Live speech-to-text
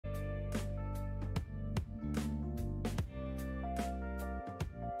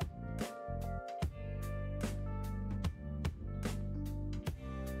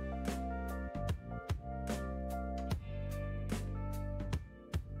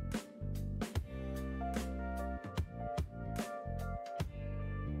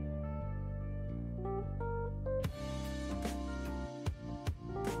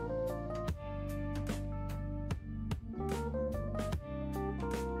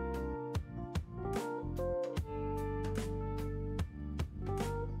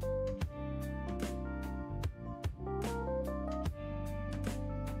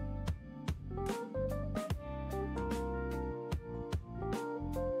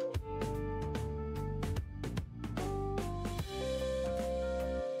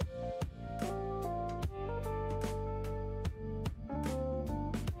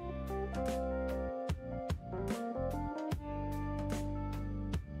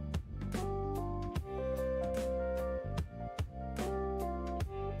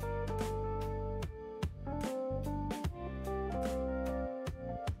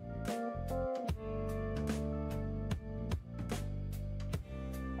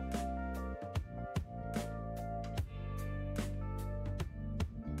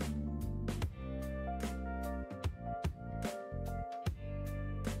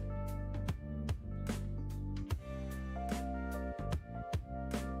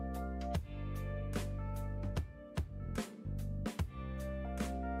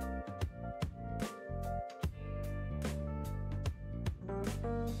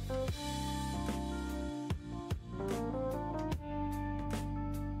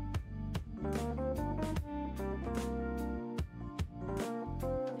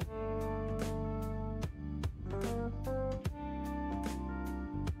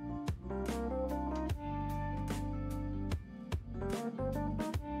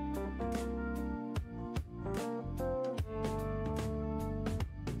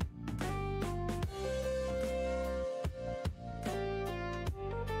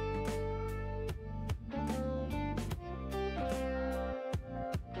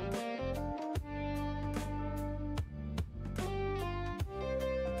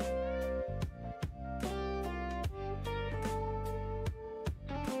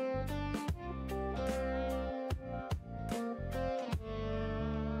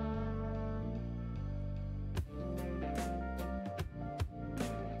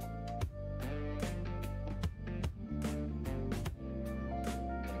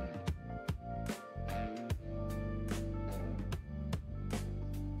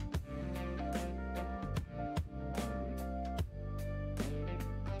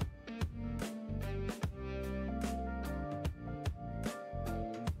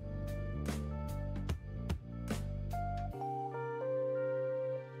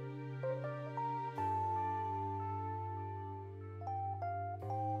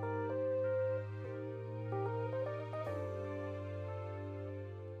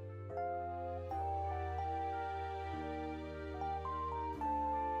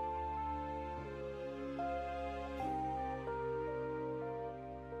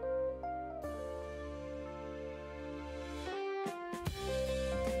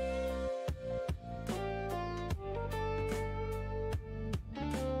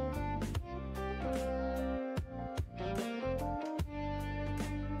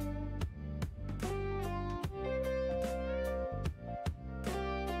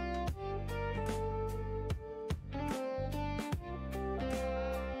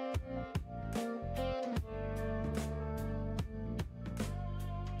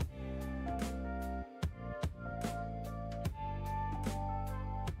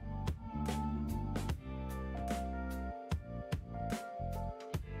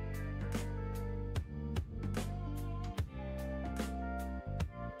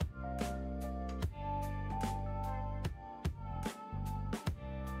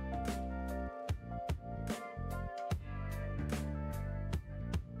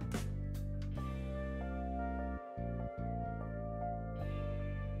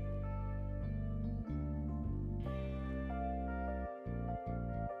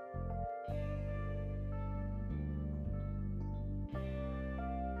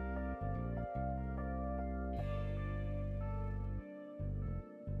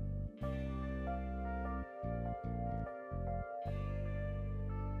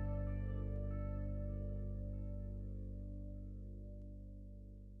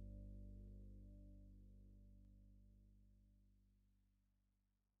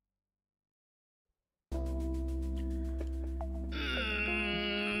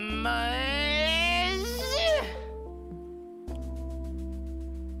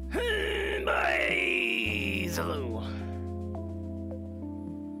Hello.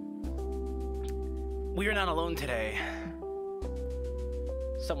 We are not alone today.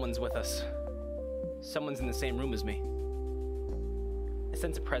 Someone's with us. Someone's in the same room as me. I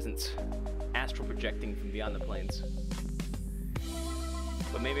sense a presence, astral projecting from beyond the plains.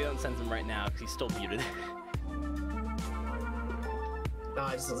 But maybe I don't sense him right now because he's still muted. No,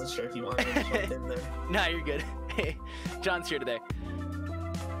 I just wasn't sure if you wanted to jump in there. Nah, you're good. Hey, John's here today.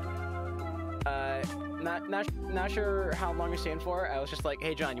 Not sure how long you're staying for. I was just like,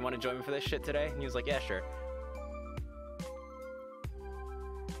 hey John, you want to join me for this shit today? And he was like, yeah, sure.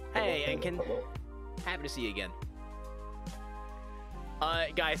 Hey, Enkin. Happy to see you again.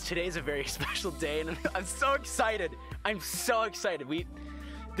 Guys, today's a very special day, and I'm so excited. I'm so excited.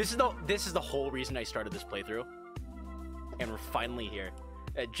 This is the whole reason I started this playthrough, and we're finally here,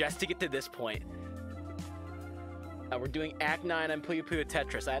 just to get to this point. We're doing Act 9 on Puyo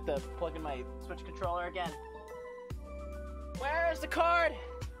Tetris. I have to plug in my Switch controller again. Where's the card?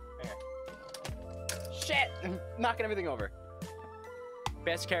 There. Shit! I'm knocking everything over.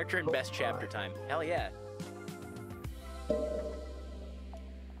 Best character and best chapter time. Hell yeah.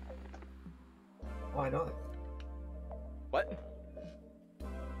 Why not? What?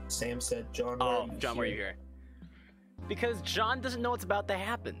 Sam said, John, John, why are you here? Because John doesn't know what's about to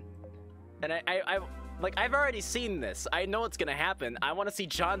happen. And I've already seen this. I know what's gonna happen. I want to see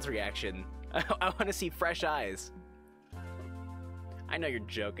John's reaction. I want to see fresh eyes. I know you're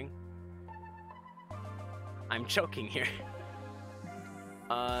joking. I'm choking here.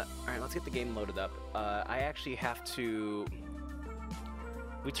 Alright, let's get the game loaded up. I actually have to...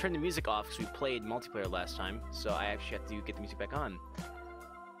 We turned the music off because we played multiplayer last time, so I actually have to get the music back on.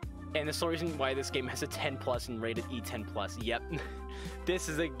 And the sole reason why this game has a 10+ and rated E10+. Yep. This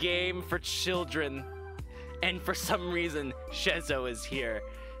is a game for children. And for some reason, Schezo is here.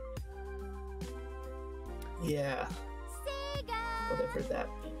 Yeah. Whatever that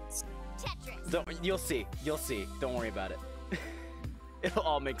means. Tetris. You'll see. You'll see. Don't worry about it. It'll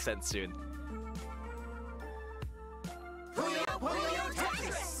all make sense soon. Puyo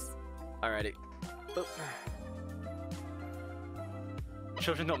Tetris. Alrighty. Oh.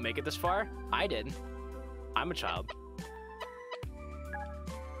 Children don't make it this far? I did. I'm a child.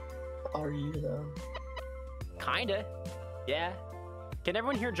 Are you, though? Kinda. Yeah. Can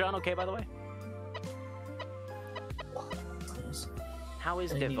everyone hear John okay, by the way? How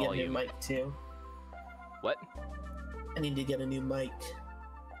is the volume? I need to get a new mic, too. What? I need to get a new mic.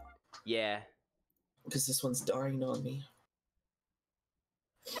 Yeah. Because this one's dying on me.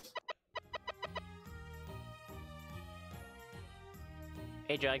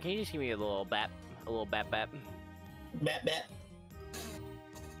 Hey John, can you just give me a little bap? A little bap bap? Bap bap.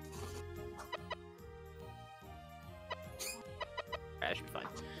 That should be fine.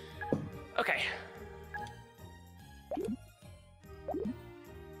 Okay.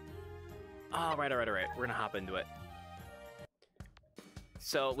 Alright. We're gonna hop into it.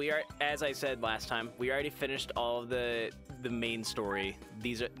 So we are, as I said last time, we already finished all of the main story.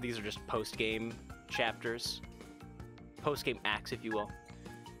 These are just post-game chapters. Post-game acts, if you will.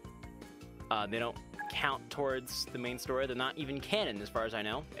 They don't count towards the main story. They're not even canon, as far as I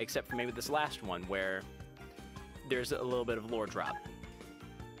know, except for maybe this last one, where there's a little bit of lore drop.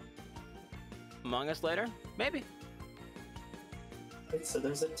 Among Us later? Maybe. Wait, so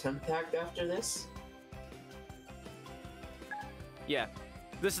there's a 10th act after this? Yeah.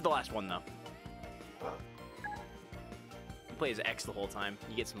 This is the last one, though. Oh. You play as X the whole time.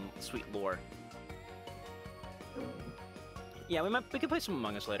 You get some sweet lore. Yeah, we could play some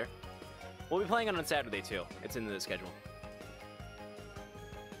Among Us later. We'll be playing it on Saturday, too. It's in the schedule.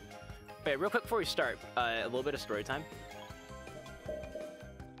 Okay, real quick before we start, a little bit of story time.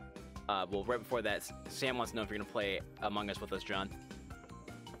 Well, right before that, Sam wants to know if you're going to play Among Us with us, John.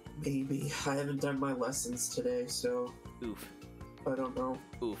 Maybe. I haven't done my lessons today, so... Oof. I don't know.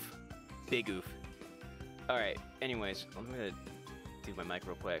 Oof. Big oof. Alright, anyways, I'm going to do my mic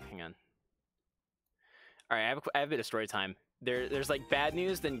real quick. Hang on. Alright, I have a bit of story time. There's like bad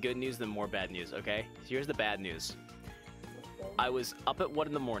news, then good news, then more bad news, okay? So here's the bad news. I was up at 1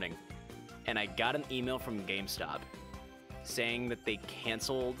 in the morning, and I got an email from GameStop saying that they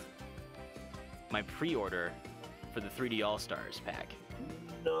canceled my pre-order for the 3D All-Stars pack.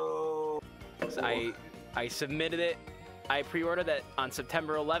 No. So I submitted it. I pre-ordered it on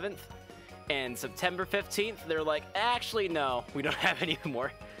September 11th, and September 15th, they're like, actually, no, we don't have any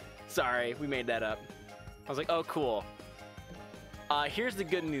more. Sorry, we made that up. I was like, oh, cool. Here's the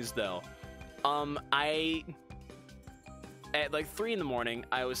good news, though. I at like 3 in the morning,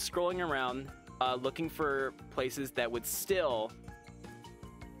 I was scrolling around looking for places that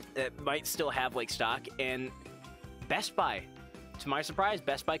might still have like stock, and Best Buy. To my surprise,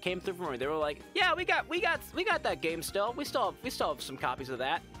 Best Buy came through for me. They were like, "Yeah, we got that game still. We still have some copies of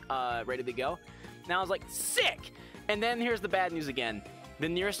that ready to go." And I was like, "Sick!" And then here's the bad news again. The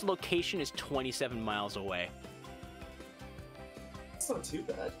nearest location is 27 miles away. It's not too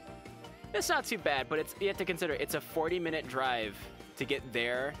bad. It's not too bad, but you have to consider it's a 40-minute drive to get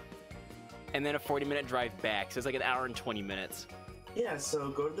there, and then a 40-minute drive back. So it's like an hour and 20 minutes. Yeah, so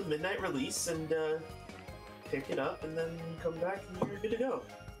go to the midnight release and pick it up, and then come back and you're good to go.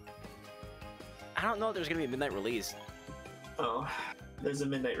 I don't know if there's gonna be a midnight release. Oh, there's a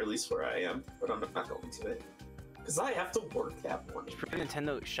midnight release where I am, but I'm not going to it. Because I have to work that morning. For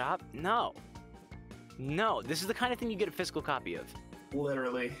Nintendo Shop? No. No, this is the kind of thing you get a physical copy of.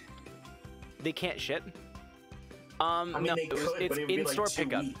 Literally. They can't ship? I mean, no, they could, but it would be in-store like 2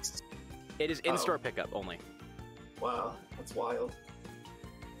 pickup. weeks. It is in-store pickup only. Wow, that's wild.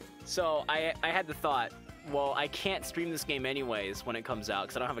 So I had the thought, well, I can't stream this game anyways when it comes out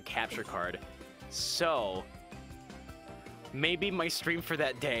because I don't have a capture card. So maybe my stream for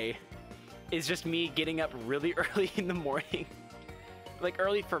that day is just me getting up really early in the morning. Like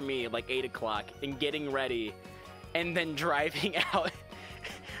early for me, like 8 o'clock, and getting ready, and then driving out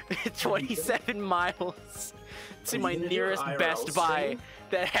 27 miles to my nearest Best Buy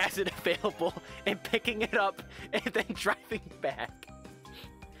that has it available, and picking it up and then driving back.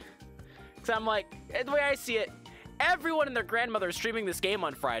 So I'm like, the way I see it, everyone and their grandmother is streaming this game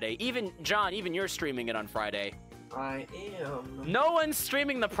on Friday. Even John, even you're streaming it on Friday. I am. No one's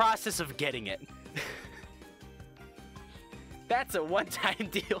streaming the process of getting it. That's a one-time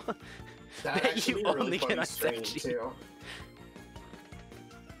deal that you only get on Saturday.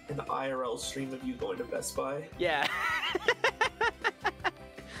 An IRL stream of you going to Best Buy. Yeah.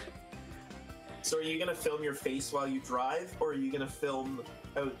 So are you gonna film your face while you drive, or are you gonna film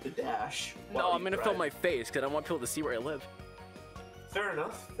out the dash? No, I'm gonna film my face because I want people to see where I live. Fair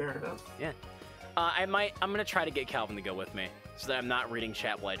enough. Fair enough. Yeah. I'm gonna try to get Calvin to go with me so that I'm not reading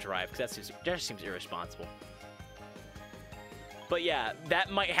chat while I drive, because that just seems irresponsible. But yeah,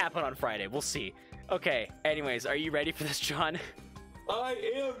 that might happen on Friday. We'll see. Okay. Anyways, are you ready for this, John? I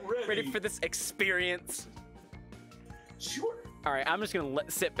am ready. Ready for this experience? Sure. All right. I'm just gonna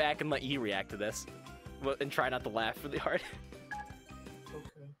sit back and let you react to this, and try not to laugh really hard.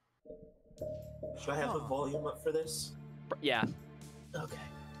 Okay. Should I have the volume up for this? Yeah. Okay.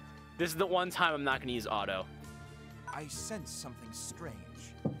 This is the one time I'm not gonna use auto. I sense something strange.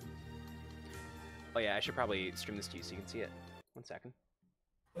 Oh yeah, I should probably stream this to you so you can see it. 1 second.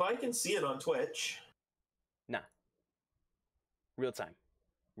 Well, I can see it on Twitch. Nah. Real time.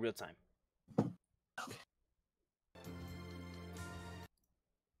 Real time. Okay.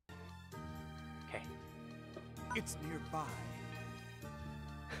 Okay. It's nearby.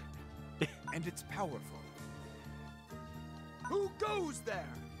 And it's powerful. Who goes there?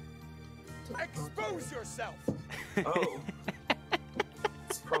 Expose yourself! Oh.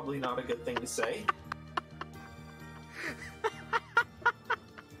 It's probably not a good thing to say.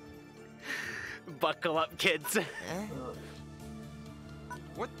 Buckle up, kids.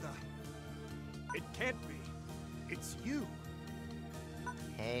 What the? It can't be. It's you.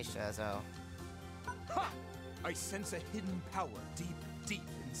 Hey, Schezo. Ha! I sense a hidden power deep, deep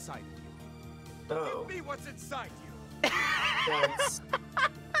inside of you. Oh. Give me what's inside you. That's...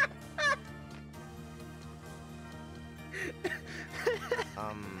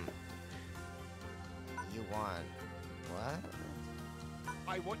 You want what?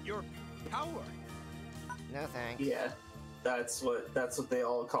 I want your power. No thanks. Yeah. That's what they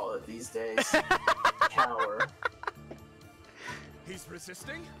all call it these days. Power. He's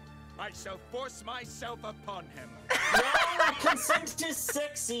resisting? I shall force myself upon him. No, consent is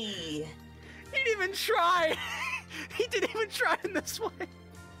sexy. He didn't even try. He didn't even try in this one.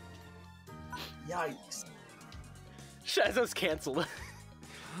 Yikes. Schezo's canceled.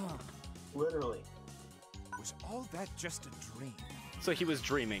 Literally. Was all that just a dream? So he was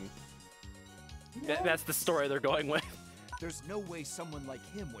dreaming. That's the story they're going with. There's no way someone like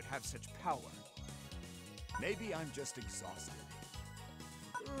him would have such power. Maybe I'm just exhausted.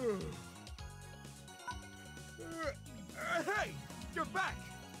 Hey! You're back!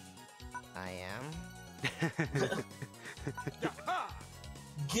 I am? Yaha!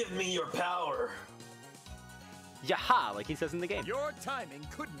 Give me your power. Yaha, like he says in the game. Your timing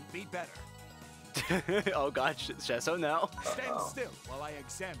couldn't be better. Oh god, Schezo, no. Stand still while I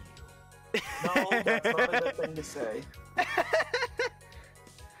examine you. No, that's not a good thing to say.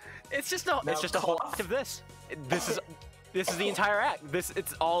 It's just a whole act of this. This is This is the entire act.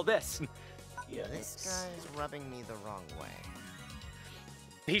 It's all this. Yes. This guy's rubbing me the wrong way.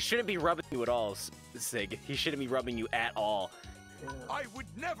 He shouldn't be rubbing you at all, Sig. He shouldn't be rubbing you at all. I would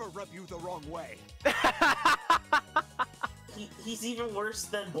never rub you the wrong way. He's even worse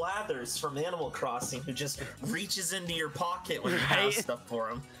than Blathers from Animal Crossing, who just reaches into your pocket when you Right? have stuff for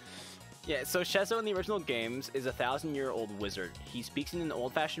him. Yeah, so Schezo in the original games is a 1,000-year-old wizard. He speaks in an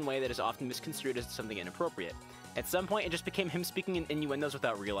old-fashioned way that is often misconstrued as something inappropriate. At some point, it just became him speaking in innuendos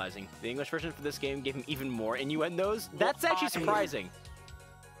without realizing. The English version for this game gave him even more innuendos. That's actually surprising.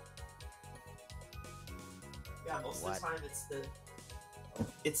 Yeah, most What? of the time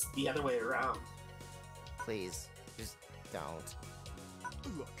it's the other way around. Please, just don't.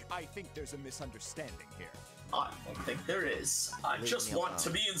 Look, I think there's a misunderstanding here. I don't think there is. I Leave just me want alone. to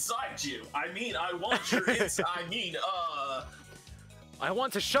be inside you. I want your inside. I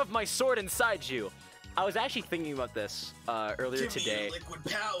want to shove my sword inside you. I was actually thinking about this earlier Give me today. your liquid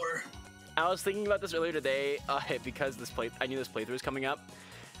power. I was thinking about this earlier today because I knew this playthrough was coming up.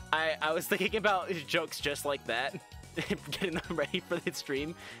 I was thinking about jokes just like that, getting them ready for the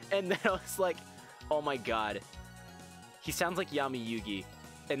stream, and then I was like, oh my god, he sounds like Yami Yugi,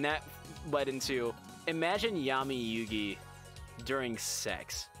 and that led into, imagine Yami Yugi during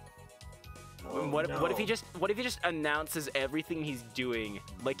sex. Oh, What no. if he just announces everything he's doing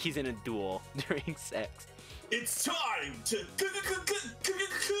like he's in a duel during sex? It's time to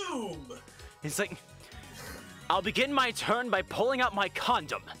coom. It's like, I'll begin my turn by pulling out my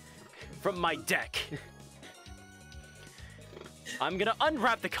condom from my deck. I'm gonna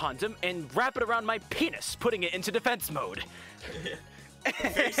unwrap the condom and wrap it around my penis, putting it into defense mode.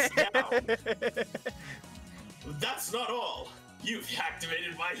 Face down. That's not all. You've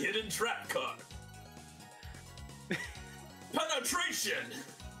activated my hidden trap card. Penetration.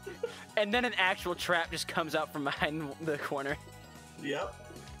 And then an actual trap just comes out from behind the corner. Yep.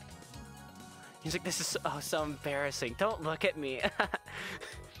 He's like, this is so embarrassing. Don't look at me.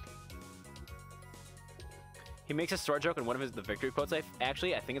 He makes a sword joke in one of the victory quotes. I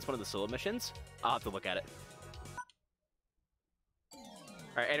think it's one of the solo missions. I'll have to look at it.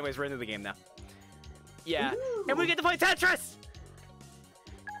 Alright, anyways, we're into the game now. Yeah. Ooh. And we get to play Tetris!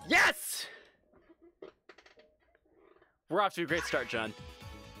 Yes! We're off to a great start, John.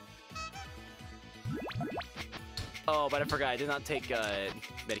 Oh, but I forgot. I did not take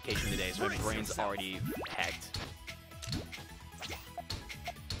medication today, so my brain's already hacked.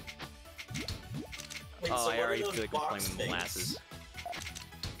 Wait, Oh, so I what are already those feel like we're box playing with things? molasses.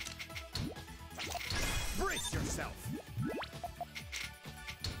 Brace yourself.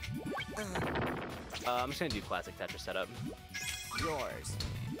 I'm just gonna do classic Tetris setup. Yours.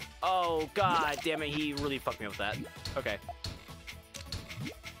 Oh, god damn it, he really fucked me up with that. Okay.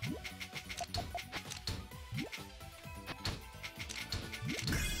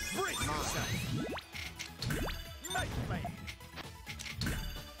 Brace yourself. Night Flame.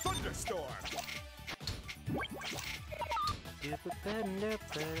 Thunderstorm.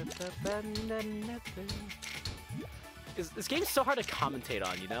 This game's so hard to commentate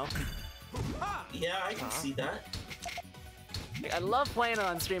on, you know? Ha! Yeah, I can see that. Like, I love playing it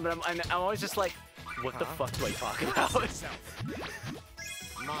on stream, but I'm always just like, what the fuck do I talk about? Brace yourself.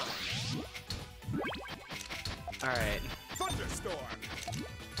 Mine. Alright. Thunderstorm.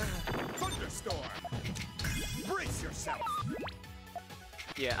 Thunderstorm. Brace yourself.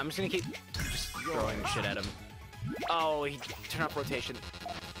 Yeah, I'm just gonna keep just throwing shit at him. Oh, he turned off rotation.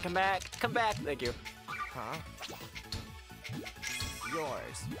 Come back, come back. Thank you. Huh?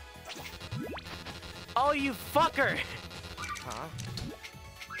 Yours. Oh, you fucker! Huh?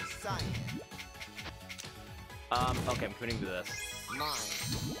 Sign. Okay, I'm committing to this. Mine.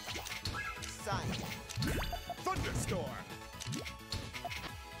 Sign. Thunderstorm.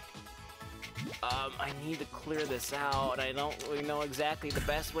 I need to clear this out. I don't really know exactly the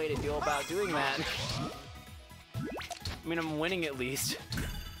best way to go about doing that. I mean, I'm winning at least.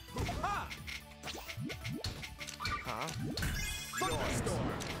 Ha! Huh? Thunderstorm.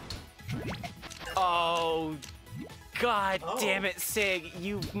 Oh, god Oh. damn it, Sig,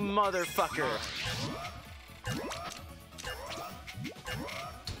 you motherfucker.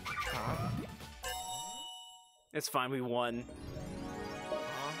 Huh? It's fine, we won. Huh?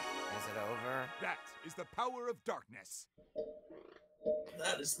 Is it over? That is the power of darkness.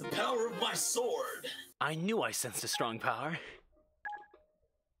 That is the power of my sword. I knew I sensed a strong power.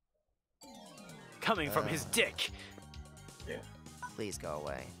 Coming from his dick. Yeah. Please go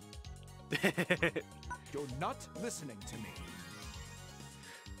away. You're not listening to me.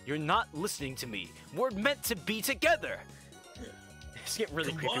 You're not listening to me. We're meant to be together. Just get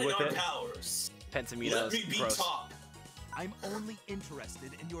really creepy Combine with our it. powers. Pensamitos, Let me be gross. top. I'm only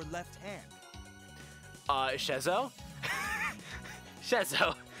interested in your left hand. Schezo?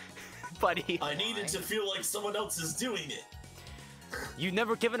 Schezo, buddy. I needed to feel like someone else is doing it. You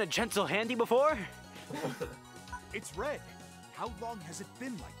never given a gentle handy before? It's red. How long has it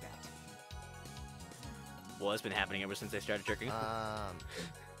been like that? Well, it's been happening ever since I started jerking. I'm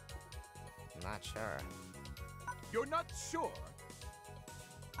not sure. You're not sure?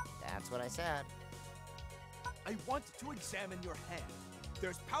 That's what I said. I want to examine your hand.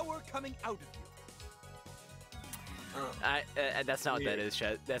 There's power coming out of you. That's not what that is,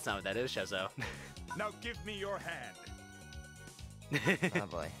 That's not what that is, Schezo. Now give me your hand. Oh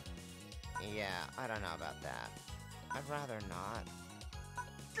boy. Yeah, I don't know about that. I'd rather not.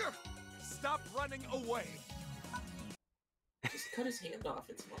 Gah! Stop running away. Just cut his hand off.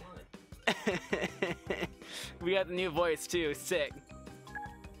 It's fine. We got the new voice too. Sick.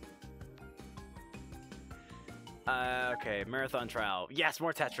 Okay, marathon trial. Yes,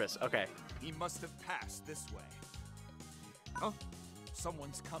 more Tetris. Okay. He must have passed this way. Huh?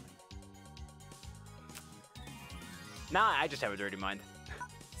 Someone's coming. Nah, I just have a dirty mind.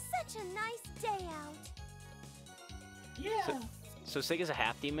 Such a nice day out. Yeah. So Sig is a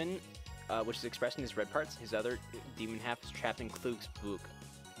half demon, which is expressed in his red parts. His other demon half is trapped in Klug's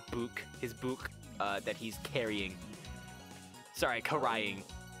his book, that he's carrying. Sorry, carrying.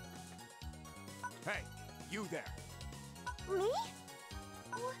 Hey, you there. Me?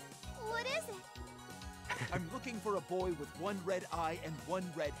 What is it? I'm looking for a boy with one red eye and one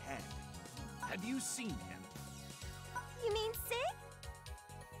red hand. Have you seen him? You mean Sig?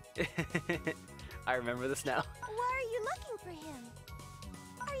 I remember this now. Why are you looking for him?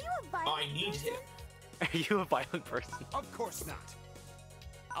 Are you a violent I need person? him. Are you a violent person? Of course not.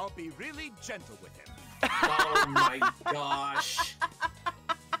 I'll be really gentle with him. Oh my gosh.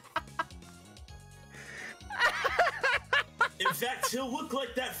 In fact, he'll look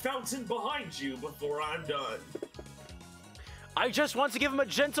like that fountain behind you before I'm done. I just want to give him a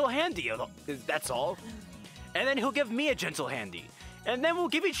gentle handy. That's all. And then he'll give me a gentle handy. And then we'll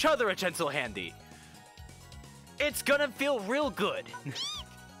give each other a gentle handy. It's gonna feel real good.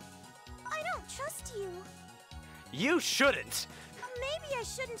 I don't trust you. You shouldn't. Maybe I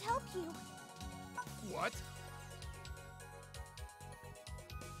shouldn't help you. What?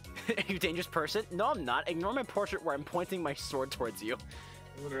 Are you a dangerous person? No, I'm not. Ignore my portrait where I'm pointing my sword towards you.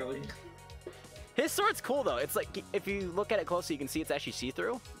 Literally. His sword's cool though. It's like if you look at it closely, you can see it's actually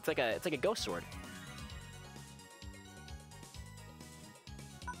see-through. It's like a ghost sword.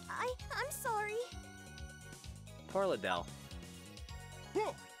 I'm sorry. Poor Liddell.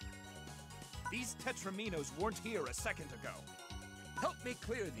 Whoa. These Tetraminos weren't here a second ago. Help me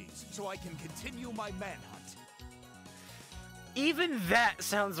clear these so I can continue my manhunt. Even that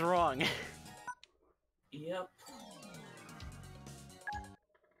sounds wrong. Yep.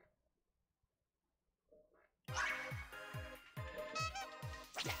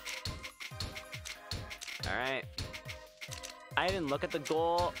 Alright. I didn't look at the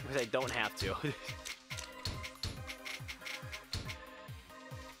goal because I don't have to.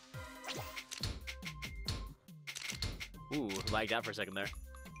 Ooh, lagged out for a second there.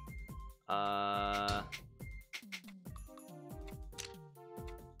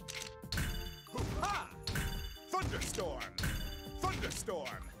 Hoo-ha! Thunderstorm!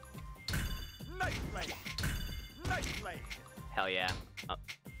 Thunderstorm! Night Blade! Night Blade! Hell yeah.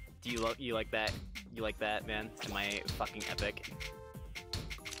 Do you like that? You like that, man? Am I fucking epic?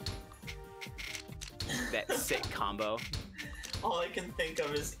 That sick combo. All I can think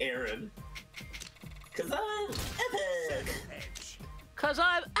of is Aaron. Cause I'm epic! Edge! Cause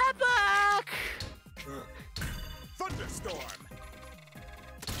I'm epic! Thunderstorm!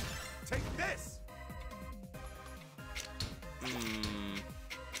 Take this!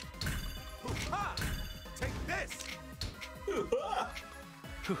 Hoo-ha! Take this!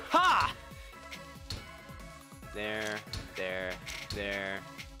 Ha! There.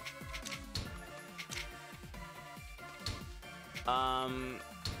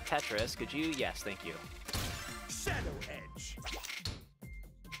 Tetris, could you? Yes, thank you. Shadow Edge!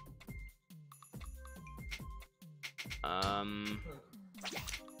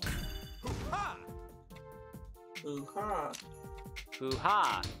 Hoo-ha! Hoo-ha.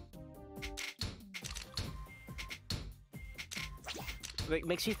 Hoo-ha! Like,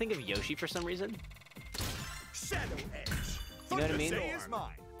 makes you think of Yoshi for some reason. Shadow Edge! You know what I mean? Thunder Say is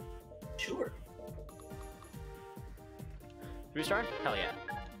mine. Sure. Restart? Hell yeah.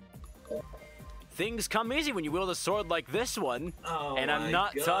 Things come easy when you wield a sword like this one. Oh and I'm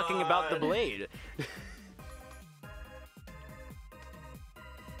not talking about the blade.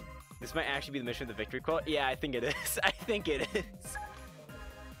 This might actually be the mission with the victory quote. Yeah, I think it is. I think it is.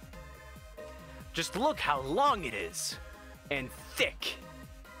 Just look how long it is. And thick.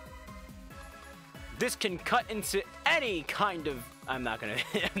 This can cut into any kind of... I'm not gonna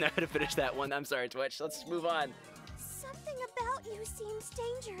finish that one. I'm sorry, Twitch. Let's move on. Something about you seems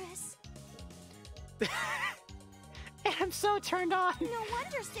dangerous. I'm so turned on. No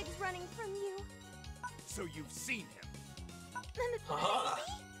wonder Sig's running from you. So you've seen him. Maybe?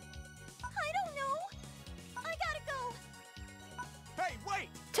 I don't know. I gotta go. Hey, wait!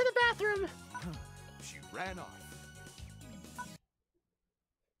 To the bathroom. She ran off.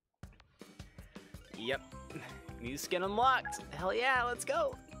 Yep. New skin unlocked. Hell yeah, let's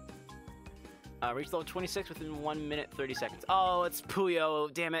go. Reach level 26 within 1 minute 30 seconds. Oh, it's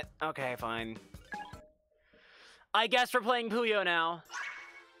Puyo. Damn it. Okay, fine. I guess we're playing Puyo now.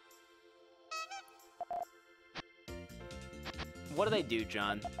 What do they do,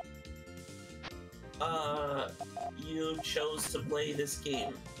 John? You chose to play this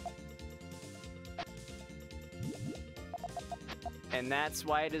game. And that's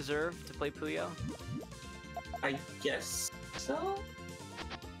why I deserve to play Puyo? I guess so?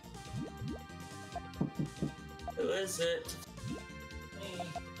 Who is it? Me.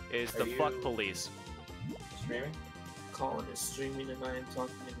 Is the fuck police. Streaming? Colin is streaming and I am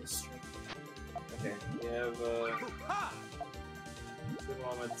talking in his stream. Okay, you have 2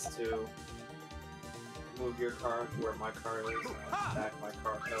 moments to move your car to where my car is and back my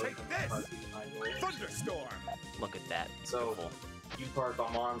car out Take and this! park behind yours. Thunderstorm! Look at that. So, Beautiful. you park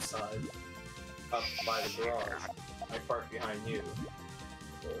on Mom's side, up by the garage. I park behind you.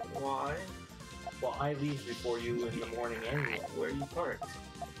 Why? Well, I leave before you in the morning anyway. Where are you parked?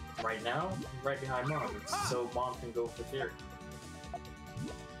 Right now, right behind Mom, so Mom can go for theory.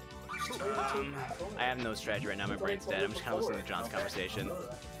 I have no strategy right now. My brain's dead. I'm just kind of listening to John's conversation.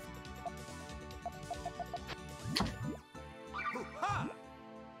 Hoo-ha!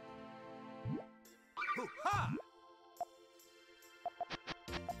 Hoo-ha!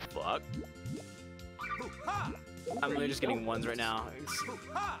 Fuck. Hoo-ha! I'm literally just getting ones right now.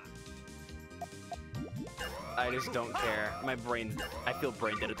 Hoo-ha! I just don't care. My brain, I feel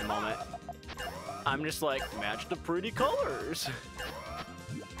brain dead at the moment. I'm just like, match the pretty colors.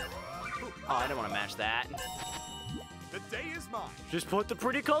 Oh, I didn't want to match that. The day is mine. Just put the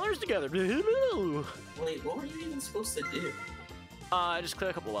pretty colors together. Wait, what were you even supposed to do? Just clear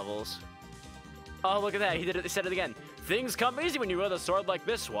a couple levels. Oh, look at that. He did it. He said it again. Things come easy when you wield a sword like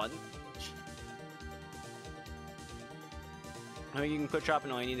this one. I mean, you can quit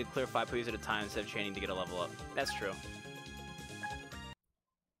dropping. Only need to clear 5 Puyos at a time instead of chaining to get a level up. That's true.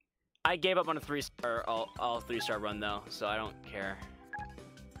 I gave up on a 3-star, all 3-star run though, so I don't care.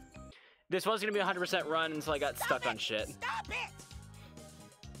 This was gonna be a 100% run until I got stuck on shit. Stop it!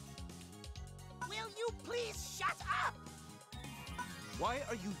 Will you please shut up? Why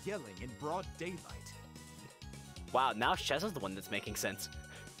are you yelling in broad daylight? Wow, now Schezo's the one that's making sense.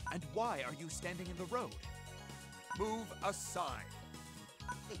 And why are you standing in the road? Move aside.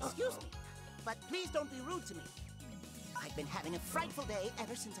 Excuse me, but please don't be rude to me. I've been having a frightful day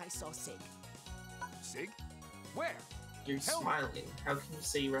ever since I saw Sig. Sig? Where? You're Tell me. smiling. How can you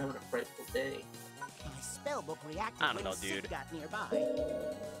say you were having a frightful day? My spellbook reacted I don't when know, Sig dude. got nearby.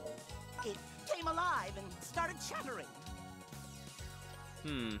 It came alive and started chattering.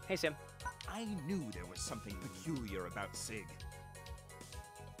 Hey, Sam. I knew there was something peculiar about Sig.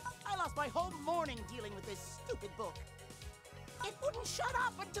 I lost my whole morning dealing with this stupid book. It wouldn't shut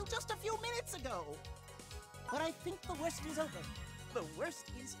up until just a few minutes ago. But I think the worst is over. The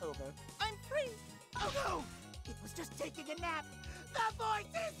worst is over. I'm free. Oh no! It was just taking a nap. The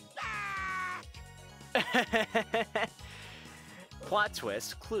voice is back! Plot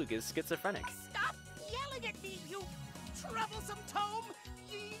twist, Klug is schizophrenic. Stop yelling at me, you troublesome tome!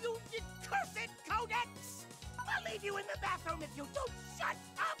 You cursed codex! I'll leave you in the bathroom if you don't shut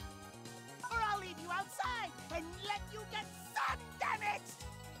up! Or I'll leave you outside and let you get sun damaged!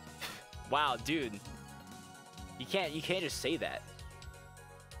 Wow, dude. You can't just say that.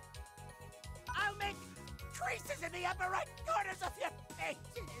 I'll make creases in the upper right corners of your pages!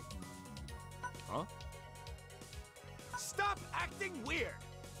 Huh? Stop acting weird!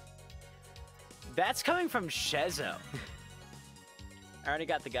 That's coming from Schezo. I already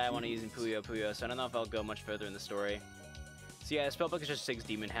got the guy I want to use in Puyo, so I don't know if I'll go much further in the story. So yeah, Spellbook is just Sig's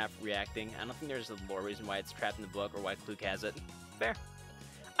demon half reacting. I don't think there's a lore reason why it's trapped in the book or why Klug has it. Fair.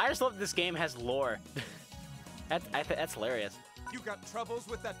 I just love that this game has lore. That's hilarious. You got troubles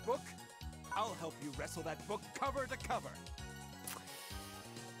with that book? I'll help you wrestle that book cover to cover.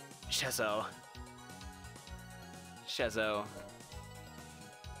 Schezo.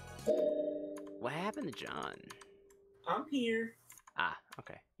 What happened to John? I'm here. Ah,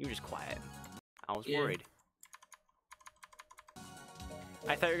 okay. You were just quiet. I was Yeah. worried.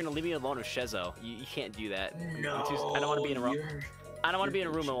 I thought you were gonna leave me alone with Schezo. You can't do that. No, I don't want to be in a room. you're- I don't want to be in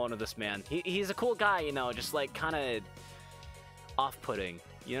a you're room alone with this man. He's a cool guy, you know, just like kind of off-putting.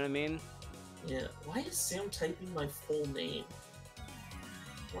 You know what I mean? Yeah. Why is Sam typing my full name?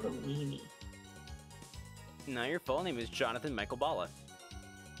 What a weenie. No, your full name is Jonathan Michael Balla.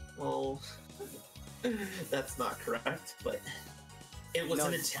 Well, that's not correct, but it was No,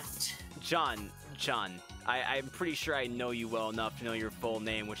 an attempt. John, I'm pretty sure I know you well enough to know your full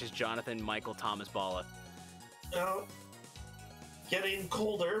name, which is Jonathan Michael Thomas Balla. Oh, getting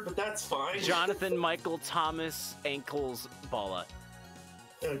colder, but that's fine. Jonathan Michael Thomas Ankles Balla.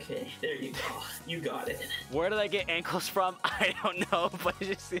 Okay, there you go. You got it. Where did I get ankles from? I don't know, but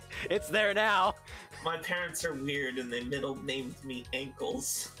it's there now. My parents are weird and they middle named me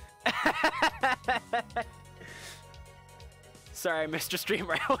Ankles. Sorry, Mr.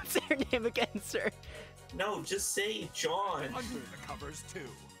 Streamer. What's your name again, sir? No, just say John. Under the covers, too.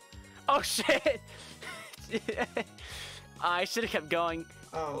 Oh, shit! I should have kept going.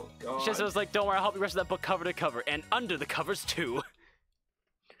 Oh, God. Schezo was like, don't worry, I'll help you rest of that book cover to cover. And under the covers, too.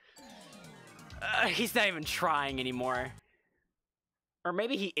 He's not even trying anymore. Or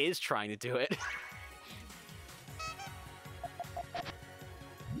maybe he is trying to do it.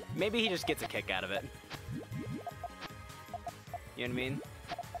 Maybe he just gets a kick out of it. You know what I mean?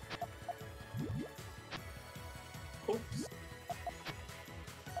 Oops.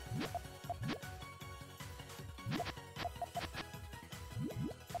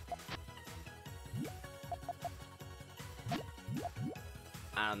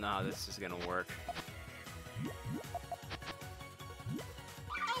 I don't know how this is gonna work.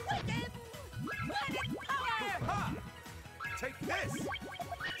 Ha! Take this!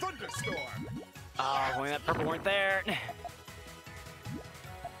 Thunderstorm! Oh, when that purple weren't there.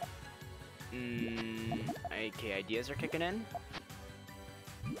 Okay, ideas are kicking in.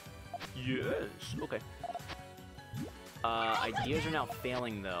 Yes. Okay. Ideas are now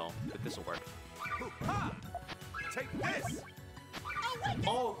failing though, but this will work. Ha! Take this!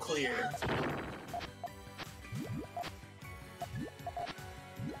 All clear.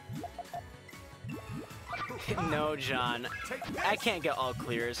 No, John. Take this! I can't get all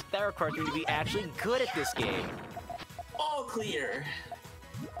clears. That requires me to be actually good at this game. All clear.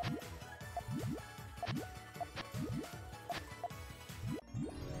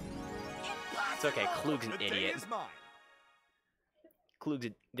 It's okay, Klug's an The day idiot. is mine. Klug's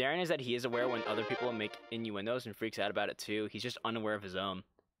the irony is that he is aware when other people make innuendos and freaks out about it too. He's just unaware of his own.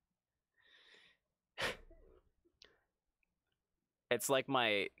 It's like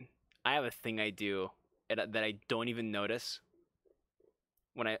I have a thing I do that I don't even notice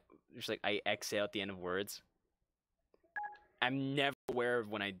when I exhale at the end of words. I'm never aware of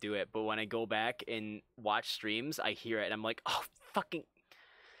when I do it, but when I go back and watch streams, I hear it and I'm like, oh, fucking...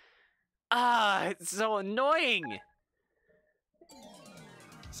 it's so annoying!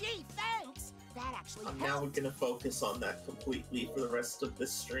 Gee, thanks. That actually I'm now helped. gonna focus on that completely for the rest of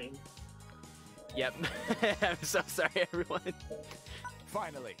this stream. Yep. I'm so sorry, everyone.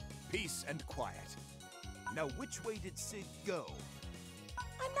 Finally, peace and quiet. Now, which way did Sid go?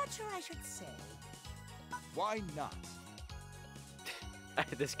 I'm not sure I should say. Why not?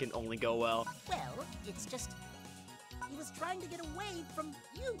 This can only go well. Well, it's just he was trying to get away from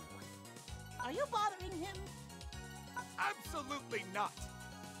you. Are you bothering him? Absolutely not.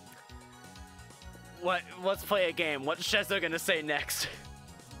 Let's play a game. What's Schezo gonna say next?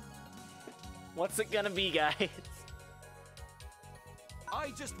 What's it gonna be, guys? I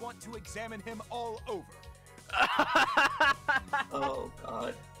just want to examine him all over. Oh,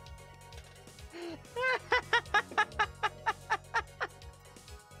 God.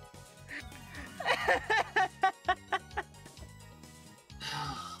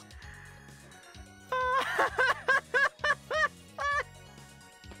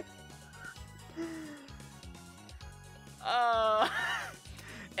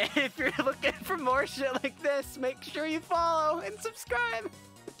 And if you're looking for more shit like this, make sure you follow and subscribe.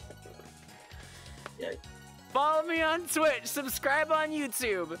 Yeah. Follow me on Twitch, subscribe on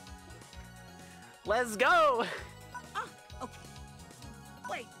YouTube. Let's go. Ah, okay.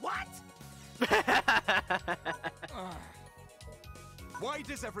 Wait, what? Why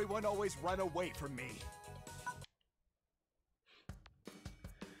does everyone always run away from me?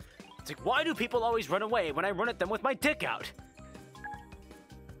 It's like, why do people always run away when I run at them with my dick out?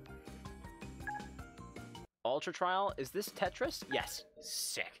 Ultra Trial, is this Tetris? Yes.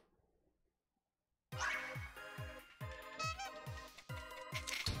 Sick.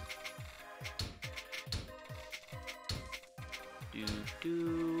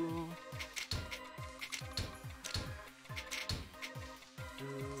 do.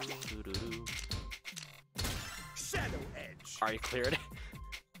 Shadow Edge. Already cleared.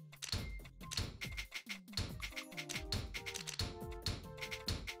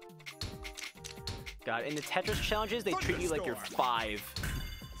 God, in the Tetris challenges, they treat you like you're 5.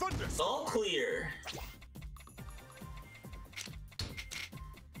 It's all clear.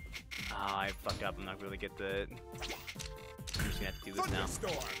 Oh, I fucked up. I'm not gonna get the. I'm just gonna have to do this now.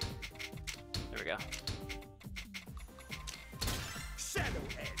 There we go. Shadow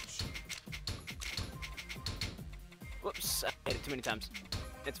Edge. Whoops, I hit it too many times.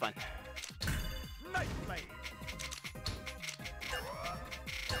 It's fine. Night Blade.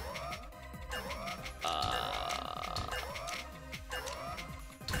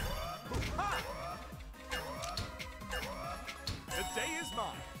 The day is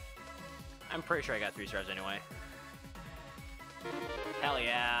mine. I'm pretty sure I got 3 stars anyway. Hell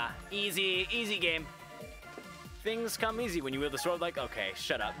yeah. Easy, easy game. Things come easy when you wield the sword. Like, okay,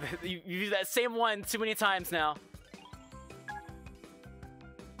 shut up. You use that same one too many times now.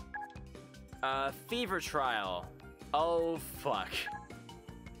 Fever trial. Oh, fuck.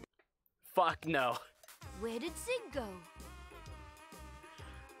 Fuck no. Where did Zig go?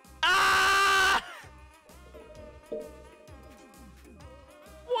 Ah!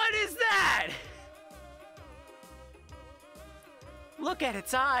 What is that? Look at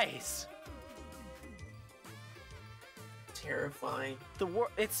its eyes. Terrifying.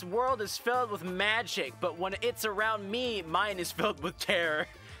 Its world is filled with magic, but when it's around me, mine is filled with terror.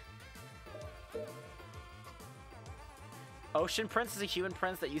 Ocean Prince is a human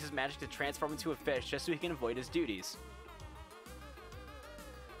prince that uses magic to transform into a fish just so he can avoid his duties.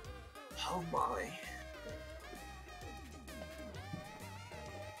 Oh my.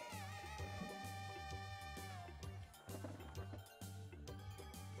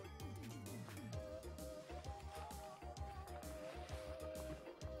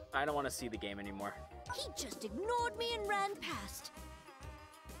 I don't want to see the game anymore. He just ignored me and ran past.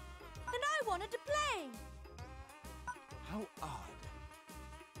 And I wanted to play. How odd.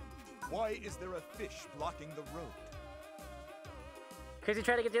 Why is there a fish blocking the road? Cause he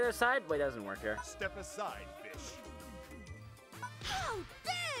tried to get the other side? Wait, that doesn't work here. Step aside, fish. How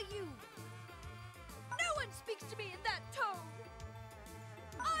dare you! No one speaks to me in that tone.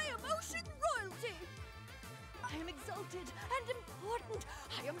 I am ocean royalty. I am exalted and important.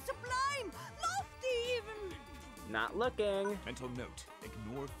 I am sublime, lofty even. Not looking. Mental note,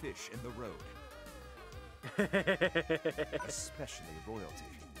 ignore fish in the road. Especially royalty.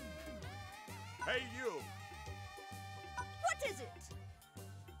 Hey you! What is it?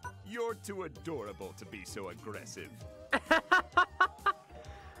 You're too adorable to be so aggressive.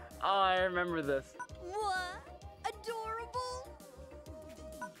 Oh, I remember this. What? Adorable?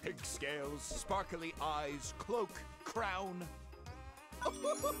 Pig scales, sparkly eyes, cloak, crown.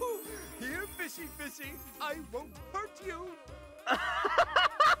 Here, fishy, fishy, I won't hurt you.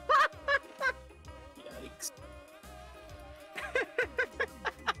 Yikes.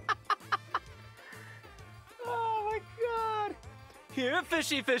 Oh my god. Here,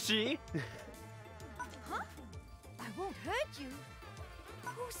 fishy, fishy. Huh? I won't hurt you.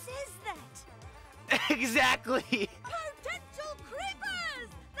 Who says that? Exactly. Potential creepers!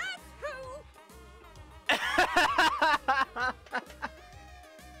 That's who!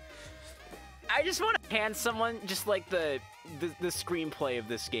 I just want to hand someone just like the screenplay of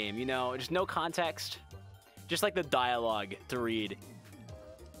this game, you know, just no context, just like the dialogue to read.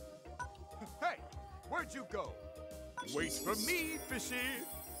 Hey, where'd you go? Wait for me, fishy.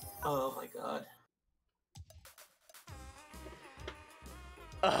 Oh my god.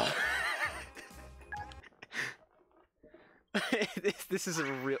 This is a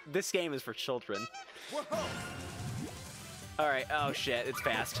real. This game is for children. Whoa! All right. Oh shit! It's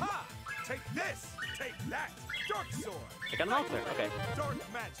fast. Ha! Take this! Take that! Dark sword! I got an all clear. Okay. Dark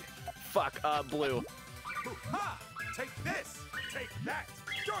magic! Fuck. Blue. Ha! Take this! Take that!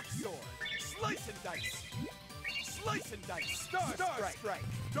 Dark sword! Slice and dice! Slice and dice! Star strike!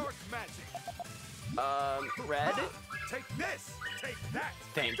 Dark magic! Red. Ha! Take this! Take that!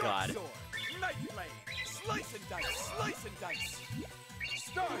 Thank Dark God. sword! Night blade! Slice and dice! Slice and dice!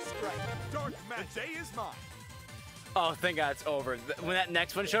 Star strike! Dark magic! The day is mine! Oh, thank God it's over. When that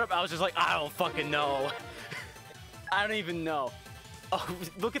next one showed up, I was just like, I don't fucking know. I don't even know. Oh,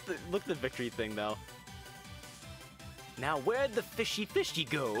 look at the victory thing though. Now where'd the fishy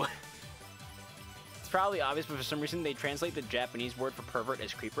go? It's probably obvious, but for some reason they translate the Japanese word for pervert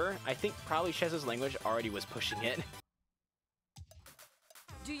as creeper. I think probably Schezo's language already was pushing it.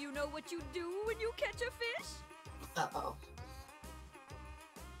 Do you know what you do when you catch a fish? Uh-oh.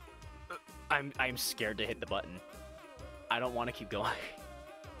 I'm scared to hit the button. I don't want to keep going.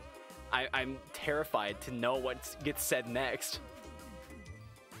 I'm terrified to know what gets said next.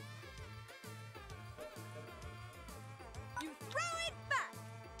 You throw it back.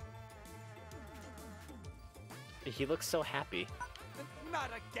 He looks so happy.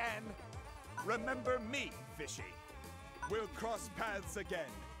 Not again! Remember me, Fishy. We'll cross paths again.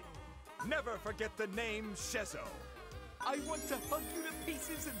 Never forget the name Schezo. I want to hug you to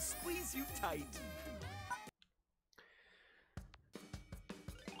pieces and squeeze you tight.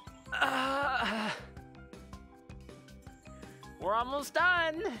 We're almost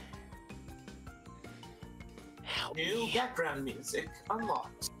done. Help New me. background music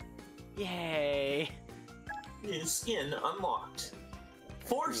unlocked. Yay. New skin unlocked.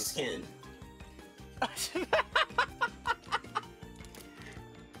 Foreskin.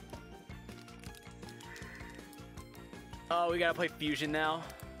 Oh, we gotta play Fusion now.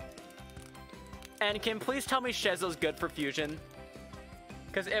 And can please tell me Schezo's good for Fusion?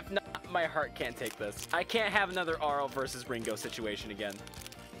 Because if not, my heart can't take this. I can't have another Arl versus Ringo situation again.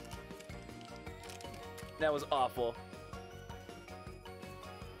 That was awful.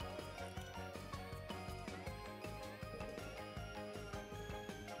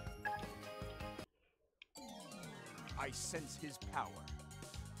 I sense his power.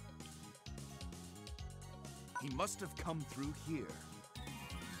 He must have come through here.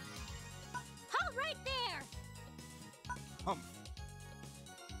 Hold right there. Humph.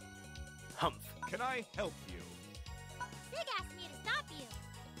 Humph. Can I help you? Sig asked me to stop you.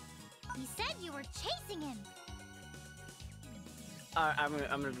 He said you were chasing him. I'm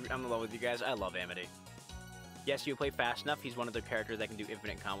in love with you guys. I love Amity. Yes, you play fast enough. He's one of the characters that can do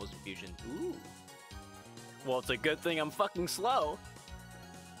infinite combos with Fusion. Ooh. Well, it's a good thing I'm fucking slow.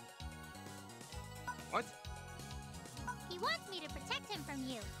 What? He wants me to protect him from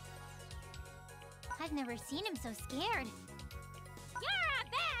you. I've never seen him so scared. You're a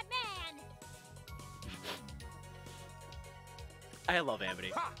bad man! I love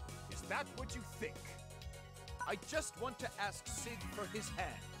Amity. Ha! Is that what you think? I just want to ask Sig for his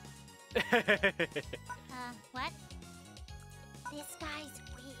hand. What? This guy's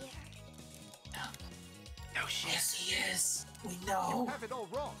weird. No shit. Yes, he is. We You know. have it all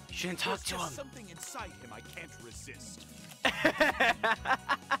wrong. You shouldn't talk There's to just him. something inside him I can't resist.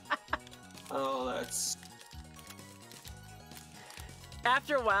 Oh, that's.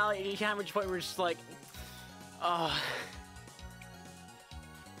 After a while, you can reach a point where it's just like, oh.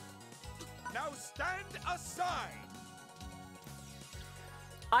 Now stand aside!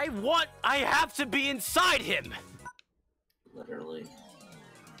 I have to be inside him! Literally.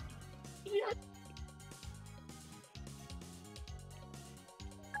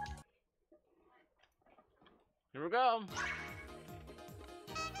 Here we go.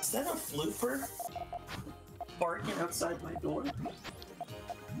 Is that a flooper barking outside my door?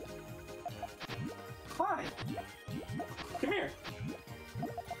 Hi. Come here.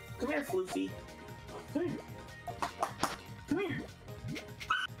 Come here, Floofy. Come here. Come here.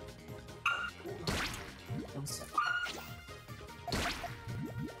 One second.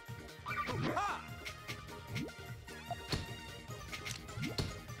 Ha!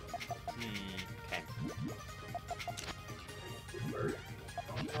 Okay.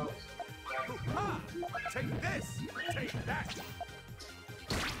 Ha! Take this! Take that!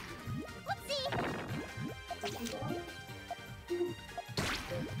 Whoopsie!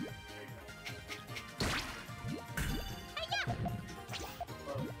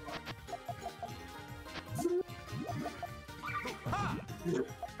 Ha!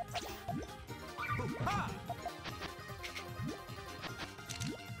 Ha!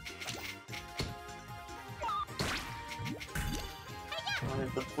 I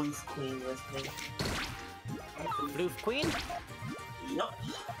have the Floof Queen with me. Floof Queen? Yup.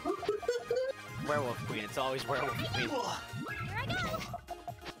 Werewolf Queen. It's always Werewolf Queen. Here I go!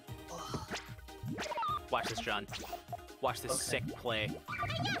 Watch this, John. Watch this Okay. sick play.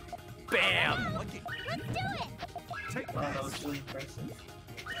 Bam! Lucky. Let's do it! Take Wow, that this! was really impressive.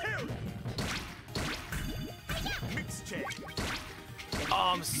 Here! Mix check!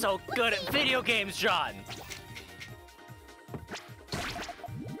 Oh, I'm so good at video games, John!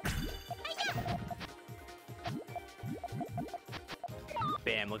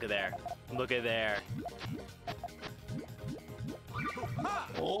 Bam, look at there. Look at there. Ha!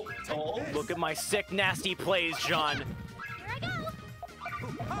 Oh, oh. Look at my sick, nasty plays, John. Here I go!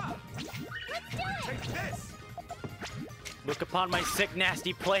 Ha! Let's do it! Take this! Look upon my sick,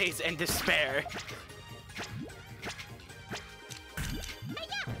 nasty plays and despair.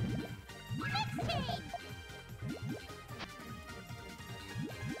 Next game!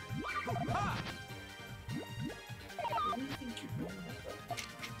 Ha!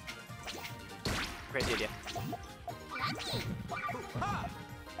 Crazy idea. Lucky. Ha!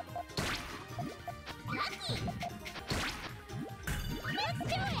 Lucky. Let's do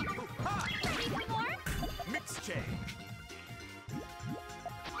it. Ha! Ready for more? Mix chain.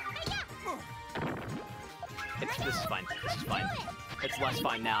 This is fine. This is fine. It's less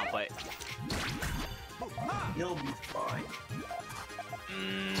fine now, but You'll be fine.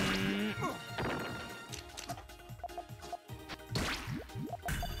 Here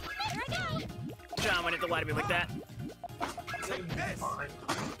I go. John, why didn't you lie to me like that? Take this. Fine.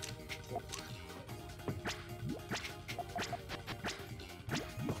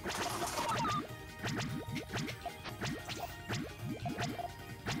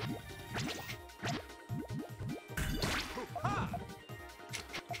 Ha!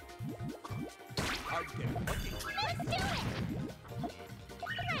 I'm getting lucky. Let's do it.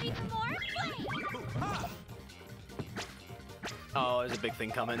 Ready for more? Play. Ha! Oh, there's a big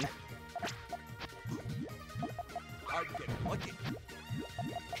thing coming. I'm getting lucky.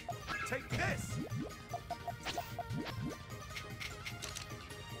 Take this.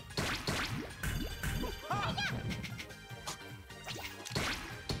 Ha!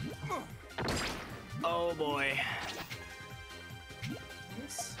 Oh boy.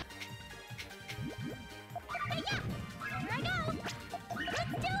 Yes. Here I go.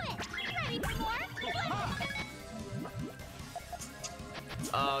 Let's do it. Ready for more? Play.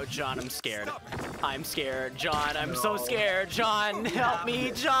 Oh, John, I'm scared. Stop it. I'm scared. John, I'm so No. scared. John, help me,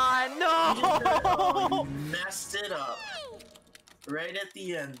 happened? John. Oh, No! you messed it up. Right at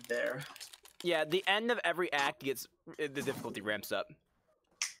the end there. Yeah, the end of every act gets the difficulty ramps up.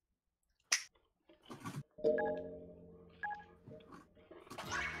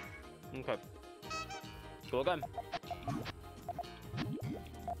 Okay. Cool gun.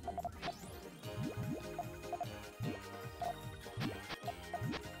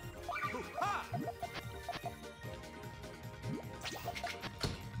 Ha!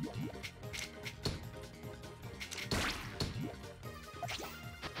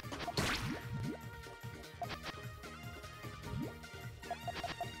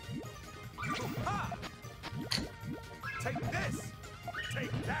 Ha! Take this.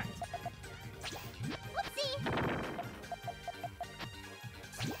 Take that. Whoopsie.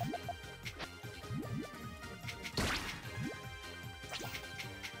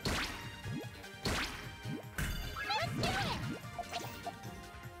 Let's do it.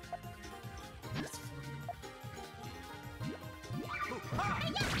 Ha!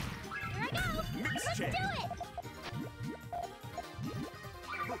 Here I go. Mix Let's chain. do it.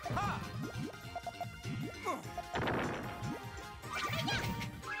 Ha!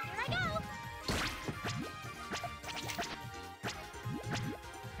 Here I go.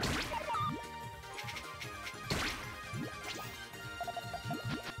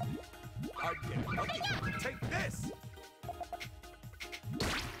 I'm getting lucky. Take this.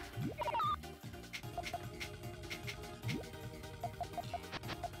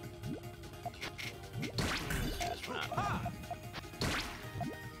 Ha!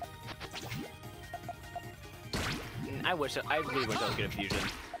 I really wish I was good at fusion.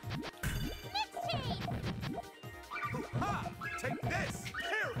 Mix chain. Ha! Take this.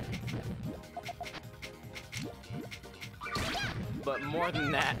 Here. But more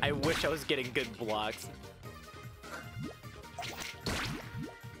than that, I wish I was getting good blocks.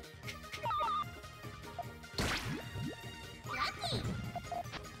 Lucky.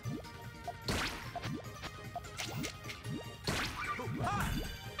 Ha!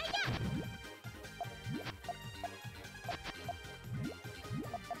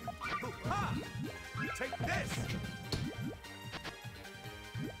 Ha! Take this.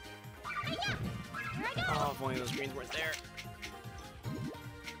 Here I go. Oh, if only those greens weren't there.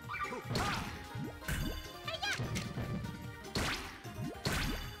 Ha!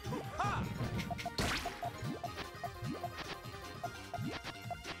 Ha!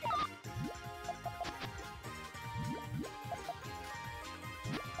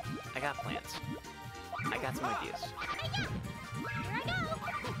 I got plans. I got some ideas. Here I go.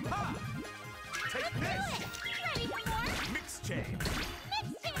 Ha! Take this. Ready for more? Mix chain. Mix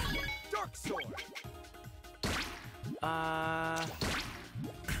chain. Dark sword.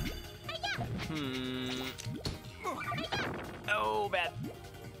 Oh, bad.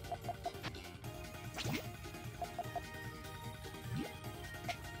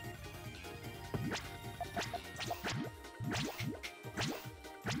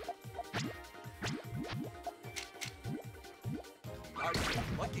 I'm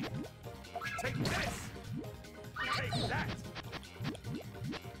getting lucky. Take this. Take that.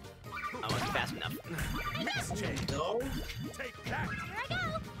 I wasn't fast enough. Mix chain. No. Take that. Here I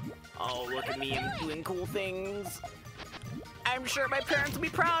go. Oh, look at me, I'm doing cool things. I'm sure my parents will be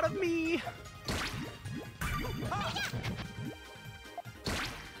proud of me.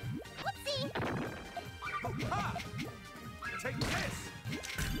 Whoopsie! Take this!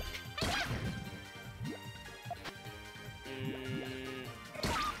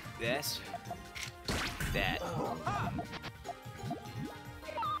 This. That.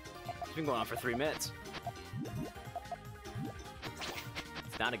 It's been going on for 3 minutes.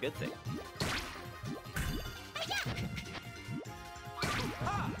 It's not a good thing.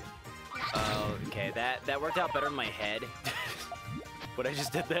 Oh, okay, that worked out better in my head. What I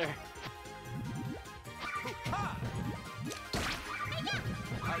just did there.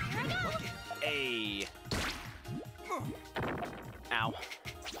 Hey. Ow.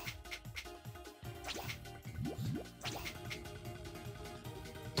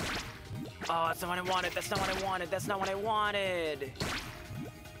 Oh, that's not what I wanted. That's not what I wanted. That's not what I wanted.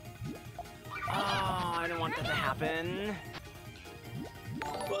 Oh, I didn't want that to happen.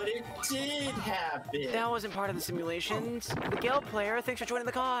 But it did happen. That wasn't part of the simulations. The Gale player, thanks for joining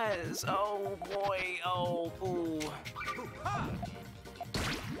the cause. Oh boy. Oh, ooh.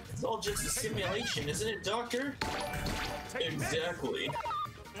 It's all just a simulation, isn't it, Doctor? Exactly.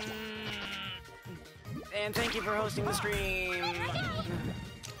 And thank you for hosting the stream.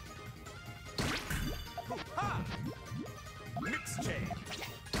 Mix chain.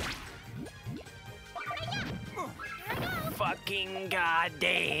 Fucking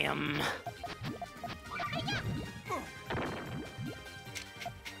goddamn.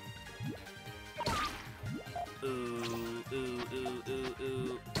 Ooh, ooh, ooh, ooh,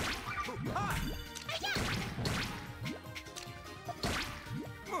 ooh.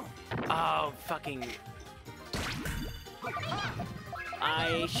 Oh, fucking.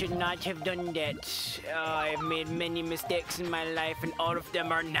 I should not have done that. I've made many mistakes in my life, and all of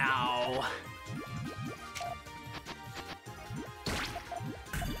them are now.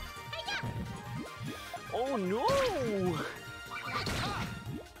 Oh no!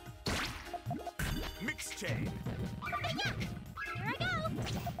 Mix chain.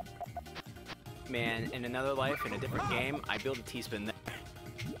 Man, in another life, in a different game, I built a T-spin there.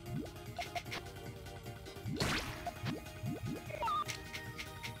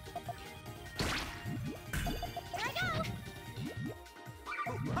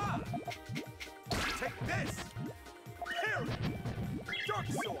 Take this. Here. Dark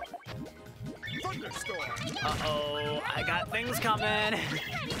sword. Thunderstorm. Uh-oh, I got things coming.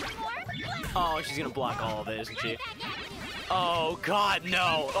 Oh, she's gonna block all of it, isn't she? Oh, God,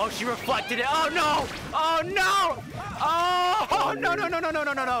 no. Oh, she reflected it. Oh, no. Oh, no. Oh, no, no, no, no, no,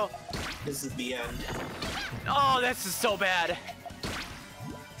 no, no, no. This is the end. Oh, this is so bad.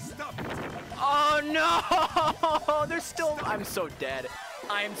 Stop it. Oh, no. There's still... I'm so dead.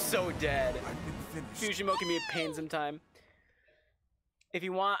 I'm so dead. I've been finished. Fusion mode can be a pain sometime. If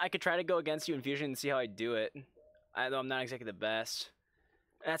you want, I could try to go against you in Fusion and see how I do it. Though I'm not exactly the best.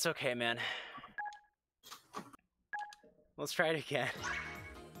 That's okay, man. Let's try it again.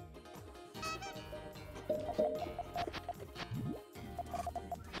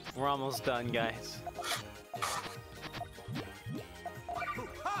 We're almost done, guys.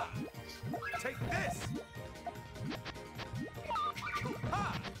 Take this.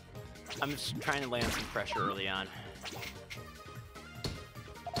 I'm just trying to land some pressure early on.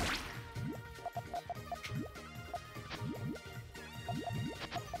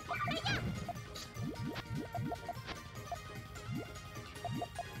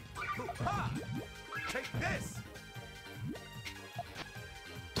 Take this.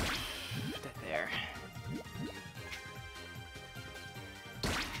 There.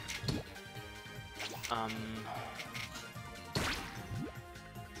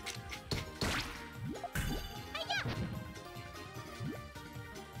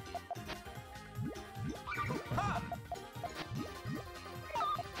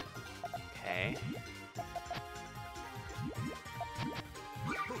 Okay.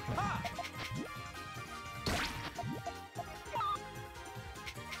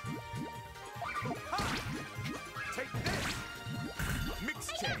 Take this. Mix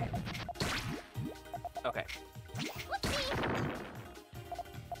chain. Okay. Let's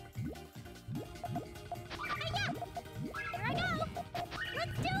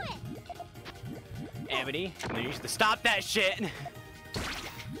do it! Amity, you used to stop that shit.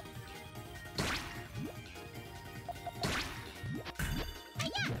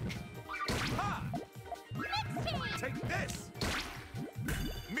 Take this.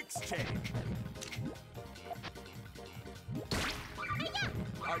 Mix chain.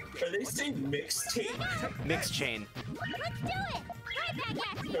 Are they saying mixtape? Mix chain. Let's do it! Right back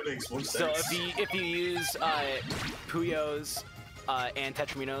at you! Are makes more So sense. if you use Puyo's and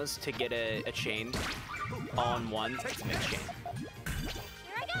Tetrimino's to get a chain all in one, it's a mixed chain.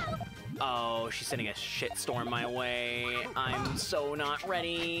 Here I go. Oh, she's sending a shitstorm my way. I'm so not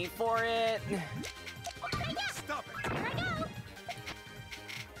ready for it. Stop it! Here I go.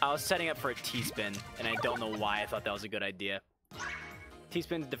 I was setting up for a T-spin, and I don't know why I thought that was a good idea.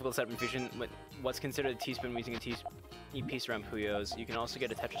 T-spin is difficult setup in Fusion. What's considered a T-spin when using a piece around Puyo's. You can also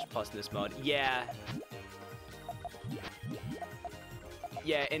get a Tetris Plus in this mode. Yeah.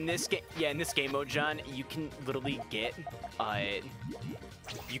 Yeah, in this game mode, John, you can literally get,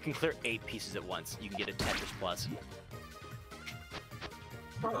 you can clear 8 pieces at once. You can get a Tetris Plus.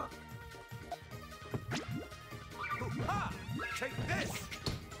 Huh. Ha! Take this!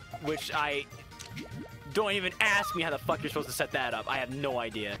 Which I... Don't even ask me how the fuck you're supposed to set that up. I have no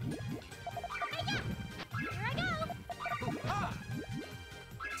idea. Here I go. Ha!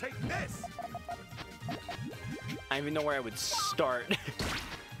 Take this! I don't even know where I would start.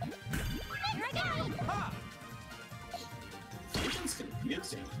 Here I go. Ha! Fusion's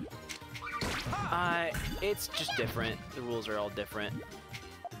confusing. It's just different. The rules are all different.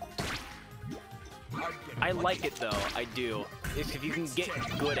 I'm getting I lucky. like it though. I do. It's if you can get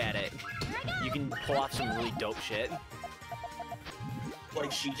good at it, you can pull off some really dope shit.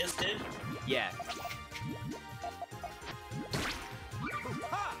 Like she just did? Yeah.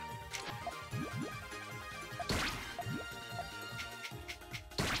 Ha!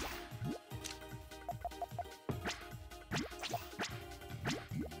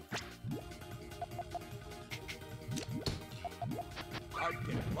 I'm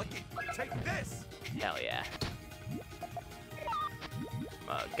getting lucky. Take this! Hell yeah.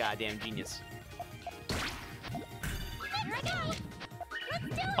 Goddamn genius. Here I go. Let's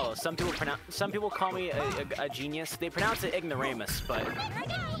do it. Oh, some people call me a genius. They pronounce it ignoramus, but Here I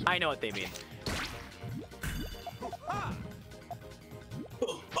go. I know what they mean. Ha!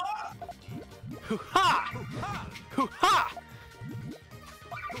 Hoo ha! Hoo ha! Hoo ha!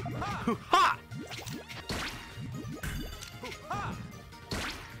 Ha!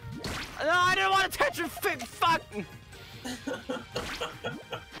 No, I didn't want to touch your fuck!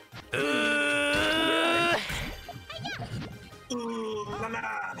 Ooh,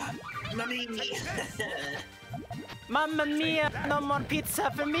 mama! Mommy! Mamma mia, no more pizza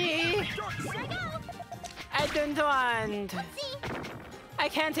for me! I don't want! I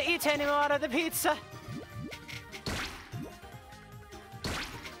can't eat any more of the pizza!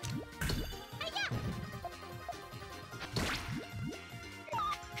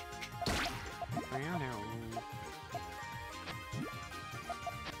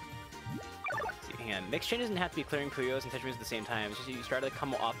 Hang on. Mixed chain doesn't have to be clearing Puyo's and Tetris at the same time. It's just you start to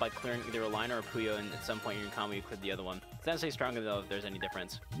come off by clearing either a line or a Puyo, and at some point in your combo you clear the other one. It's not necessarily stronger though if there's any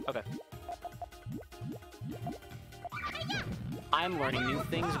difference. Okay. I'm learning new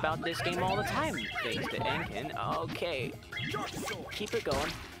things about this game all the time, thanks to Enkin. Okay. Keep it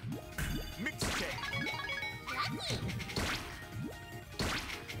going. Mixed chain.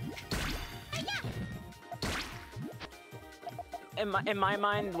 In my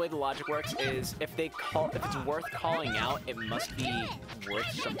mind, the way the logic works is if it's worth calling out, it must be worth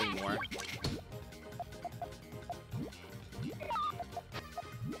something more.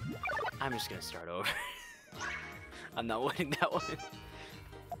 I'm just gonna start over. I'm not winning that one.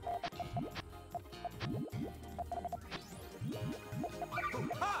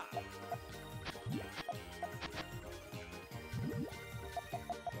 Ha!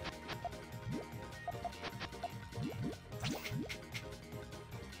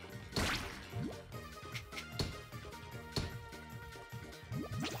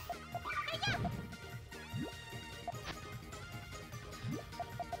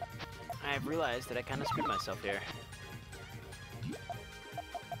 I've realized that I kind of screwed myself here.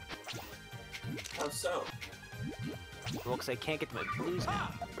 How so? Well, because I can't get to my blues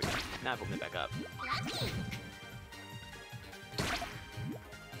now. Now I've opened it back up.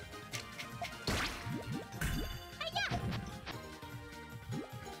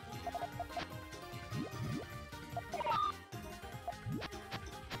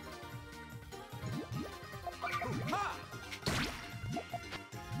 Ha!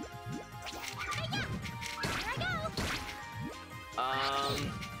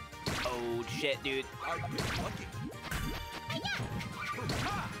 Oh shit, dude. I'm getting lucky.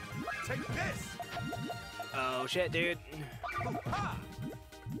 Ha! Take this! Oh shit, dude. Ha!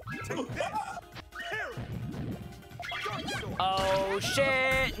 Take this! Parry! Dark sword! Oh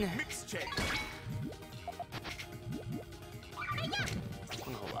shit. Mixed chain!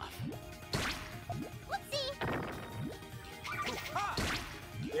 Hold off. Let's see. Ha!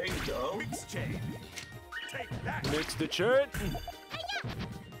 There go. Mix chain. Take that. Mix the chain.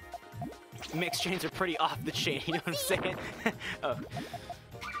 Mixed chains are pretty off the chain, you know what I'm saying? Oh.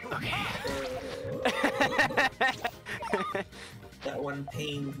 Okay. That one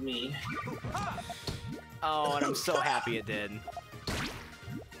pained me. Oh, and I'm so happy it did.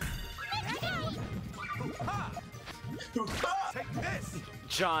 Take this.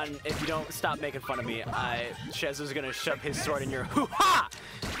 John, if you don't stop making fun of me, Schezo's gonna shove his sword in your hoo-ha!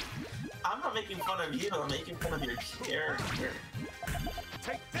 I'm not making fun of you, I'm making fun of your character.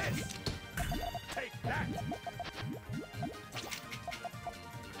 Take this. Take that.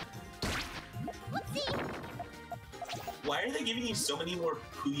 Why are they giving you so many more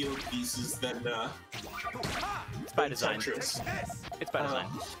Puyo pieces than It's by design. Tetris? It's by design.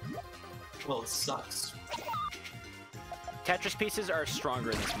 Well, it sucks. Tetris pieces are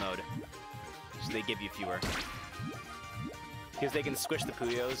stronger in this mode, so they give you fewer. Because they can squish the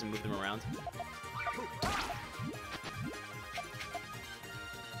Puyos and move them around.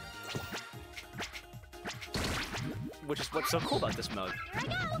 Which is what's so cool about this mode. Here I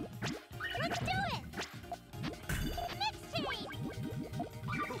go! Let's do it! Mix chain!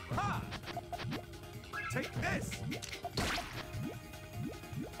 Ha! Take this.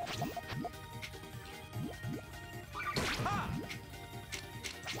 Ha!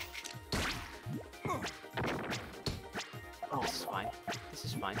 Oh, this is fine. This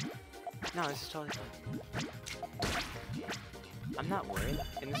is fine. No, this is totally fine. I'm not worried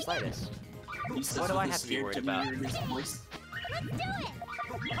in the slightest. What do I have to be worried about? Let's do it!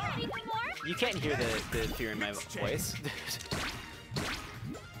 Ready for more? You can't hear the fear in my voice.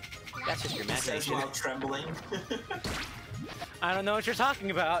 That's just your Says imagination. while trembling. I don't know what you're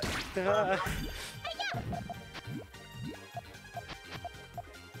talking about.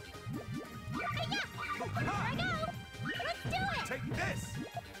 Take this.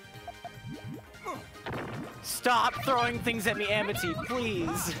 Stop throwing things at me, Amity, please.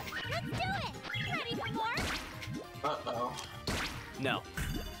 Let's do it! Ready for more? Uh-oh. No,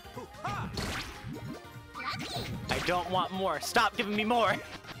 Ha! Lucky! I don't want more. Stop giving me more.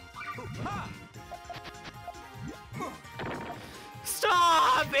 Ha!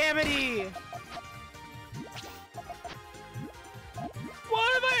 Stop, Amity!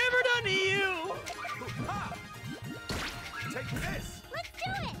 What have I ever done to you? Ha! Take this. Let's do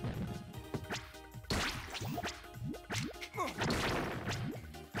it!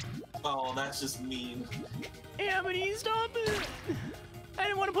 Oh, that's just mean. Amity, stop it! I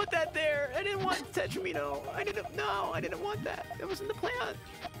didn't want to put that there. I didn't want Tetramino. I didn't want that. That wasn't the plan.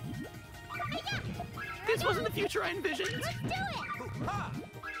 This wasn't the future I envisioned. Let's do it! Ha!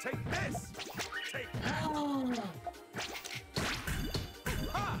 Take this. Take that.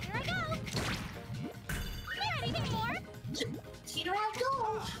 Ha! Here I go! Ready for more? Here I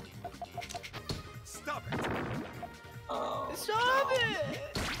go! Stop it. Oh, Stop no. it!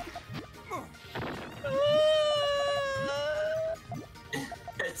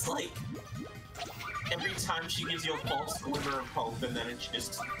 It's like every time she gives you a false glimmer of hope and then it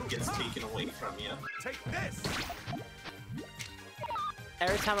just gets taken away from you. Take this.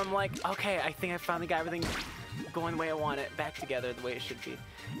 Every time I'm like, okay, I think I finally got everything going the way I want it, back together the way it should be.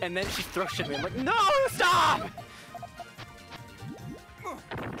 And then she throws shit at me. I'm like, no, stop!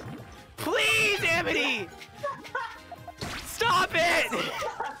 Please, Amity! Stop it!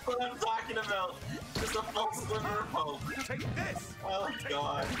 That's what I'm talking about. Just a false glimmer of hope. Take this. Oh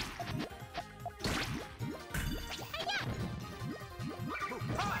god.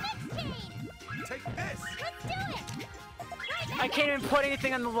 Ha! Chain! Take this. Let's do it! I can't even put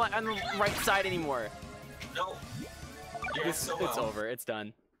anything on the right side anymore. No. Yeah, It's so well. over. It's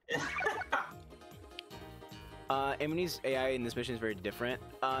done. Amity's AI in this mission is very different.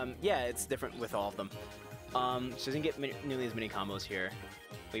 Yeah, it's different with all of them. She doesn't get nearly as many combos here.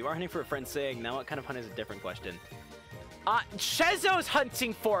 But you are hunting for a friend Sig. Now what kind of hunt is a different question. Schezo's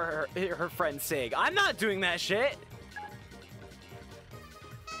hunting for her friend Sig. I'm not doing that shit.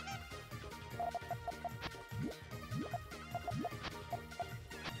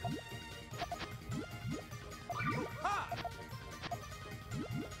 Ha!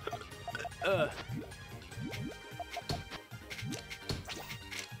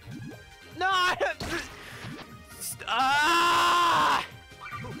 No!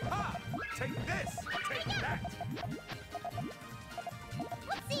 Ha! Take this. Take that.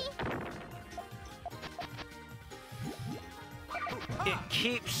 Let's see! It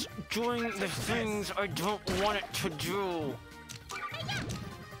keeps doing the things I don't want it to do.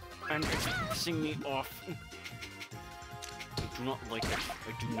 And it's pissing me off. I do not like it.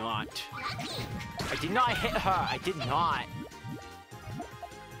 I do not. I did not hit her. I did not.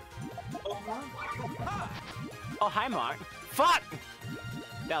 Oh, hi, Mark. Fuck!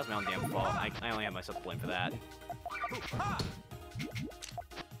 That was my own damn fault. I only have myself to blame for that.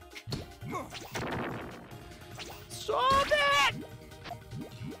 Stop it!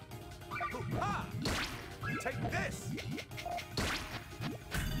 Take this!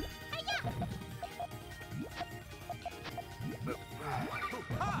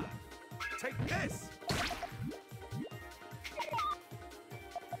 Take this!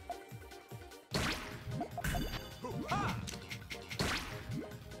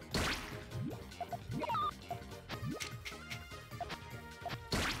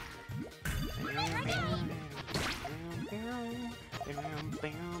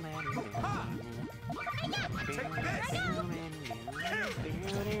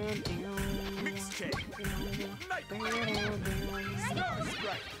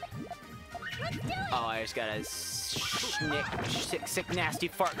 Oh, I just got a sick, nasty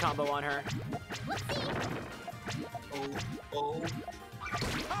fart combo on her. Oh.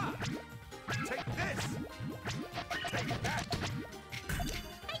 Take this! Take that!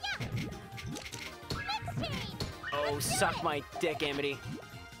 Oh, suck my dick, Amity.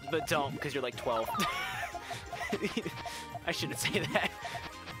 But don't, because you're like 12. I shouldn't say that.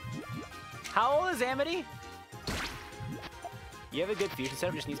 How old is Amity? You have a good fusion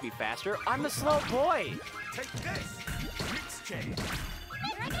setup, just needs to be faster. I'm a slow boy! Take this! Mix chain!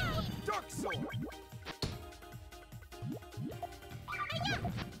 Dark sword!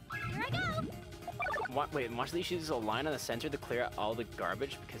 Wait, watch these use a line on the center to clear out all the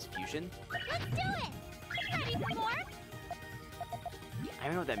garbage because fusion? Let's do it! Ready for more? I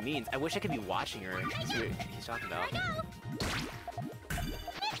don't know what that means. I wish I could be watching her. See what he's talking about.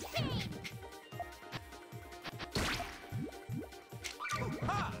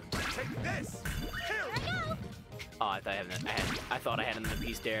 Take this! Oh, I thought I had another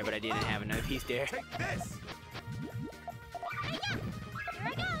piece there, but I didn't have another piece there. Take this!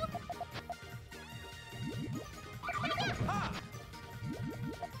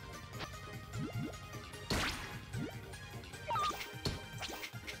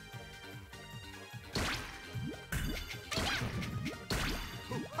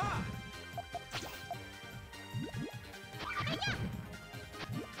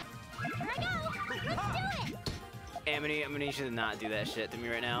 Amity, I'm gonna need you to not do that shit to me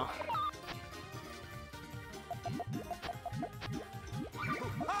right now.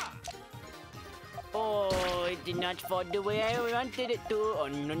 Oh, it did not fall the way I wanted it to. Oh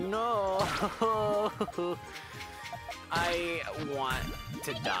no no! I want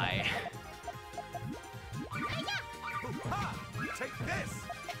to die. Take this!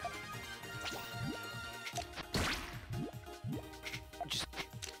 Just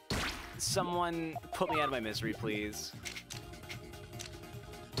someone put me out of my misery, please.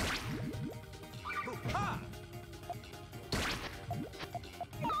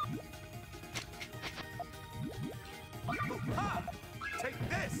 Take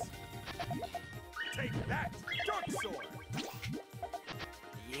this! Take that! Dark sword!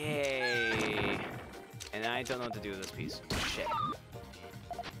 Yay! And I don't know what to do with this piece. Shit.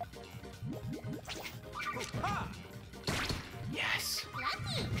 Yes!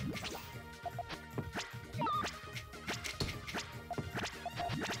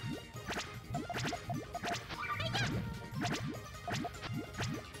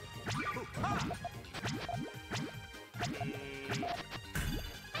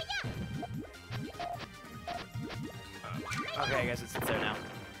 Okay, I guess it's there now.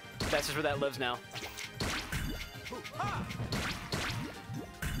 That's just where that lives now.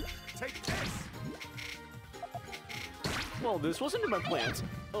 Take this! Well, this wasn't in my plans.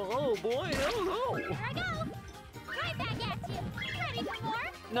 Oh boy, oh no! Here I go! Right back at you! Ready for more?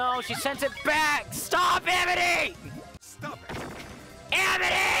 No, she sent it back! Stop, Amity! Stop it!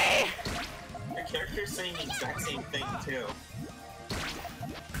 Amity! Your character's saying the exact same thing, too.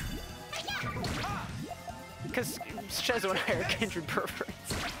 Because Schezo and I are kindred perverts.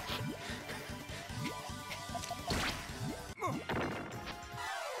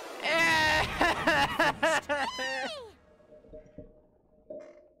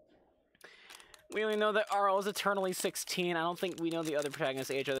 We only know that RL is eternally 16. I don't think we know the other protagonists'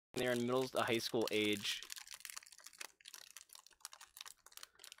 age other than they're in middle to high school age.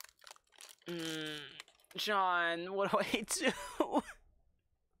 John, what do I do?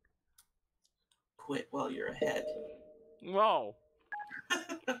 Quit while you're ahead. Whoa.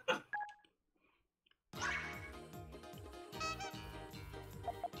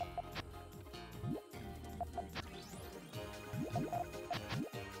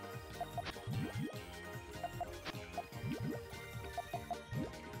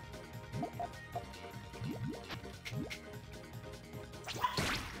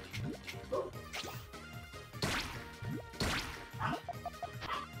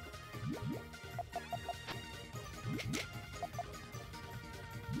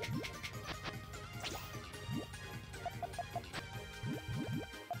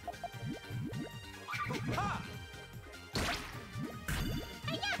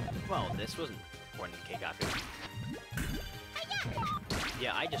 Well, this wasn't one cake after.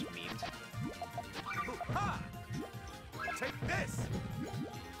 Yeah, I just memed. Take this!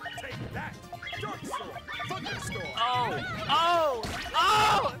 Take that! Dark Sword! Thunderstorm! Oh! Oh!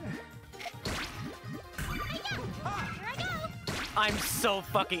 Oh! I'm so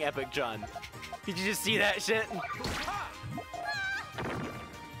fucking epic, John. Did you just see that shit?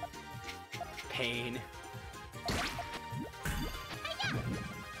 Pain.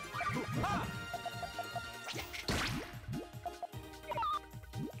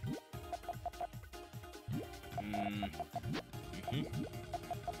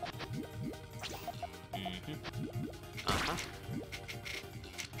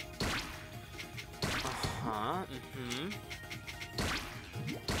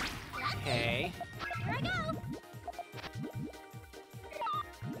 Okay.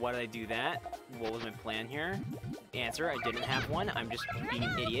 Why did I do that? What was my plan here? Answer, I didn't have one. I'm just being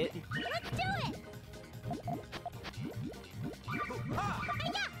an idiot. Let's do it! Here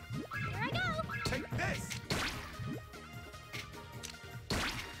I go! Take this!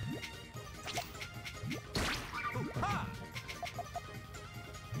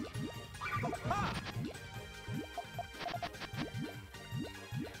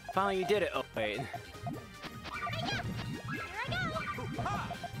 Finally, you did it. Oh, wait. Here I go!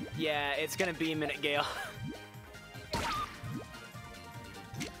 Yeah, it's gonna be Minute Gale.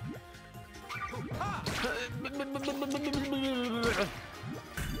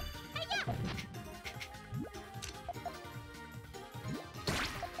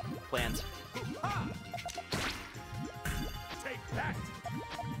 Plans. Take that!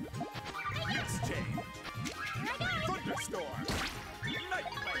 Mix chain! Thunderstorm!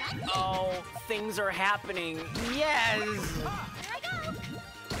 Nightmare! Oh, things are happening. Yes! Here I go!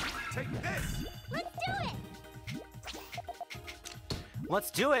 Take this! Let's do it!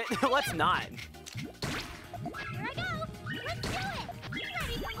 Let's do it. Let's not. Here I go! Let's do it! You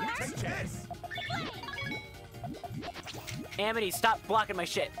ready for more? Take this! Amity, stop blocking my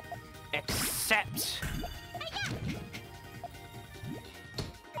shit. Accept.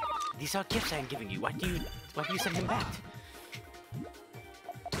 These are gifts I am giving you. Why do you send them back?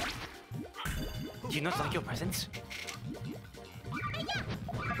 Do you not like your presents?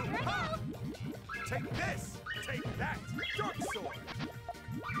 Take this! Take that! Dark Sword!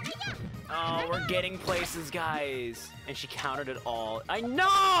 Oh, we're getting places, guys. And she countered it all. I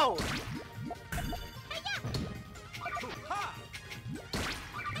know!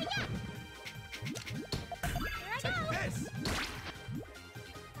 Take this!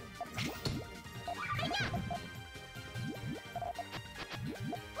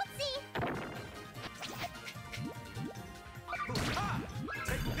 Let's see!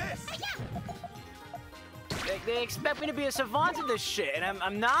 Take this! They expect me to be a savant in this shit, and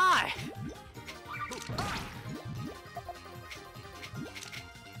I'm not.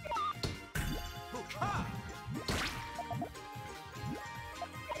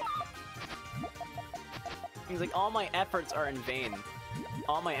 He's like, all my efforts are in vain.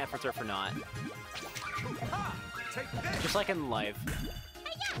 All my efforts are for naught. Take this! Just like in life.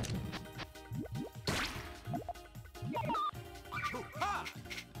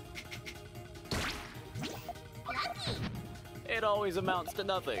 It always amounts to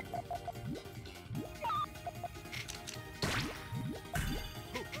nothing.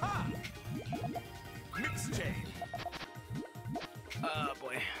 Mix chain! Oh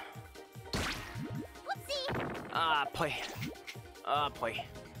boy. Let's see! Ah, boy. Ah, boy.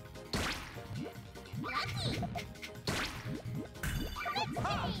 Lucky! Here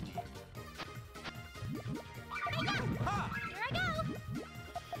I go!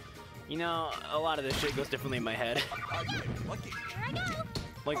 You know, a lot of this shit goes differently in my head. Lucky! Here I go!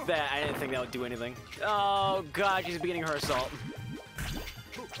 Like that, I didn't think that would do anything. Oh god, she's beginning her assault.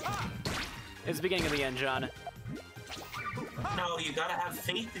 It's the beginning of the end, John. No, you gotta have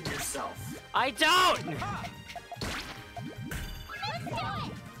faith in yourself. I don't! Let's do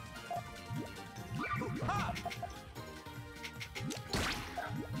it!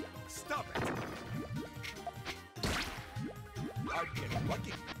 Stop it! I'm getting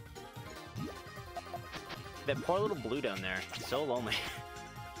lucky. That poor little blue down there. So lonely.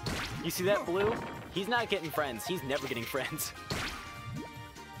 You see that blue? He's not getting friends. He's never getting friends.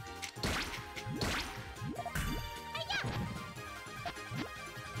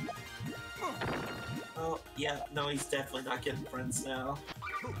 Yeah, no, he's definitely not getting friends now.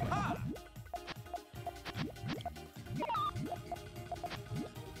 Ha!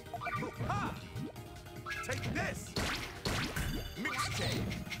 Ha! Take this! Mixtape!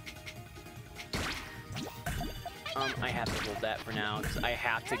 I have to hold that for now, because I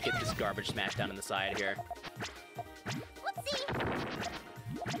have to get this garbage smashed down on the side here.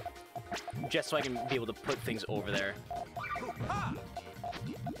 Just so I can be able to put things over there. Ha!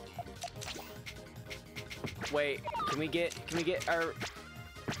 Wait, can we get our...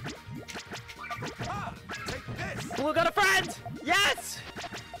 Ha! Take this! Blue got a friend! Yes!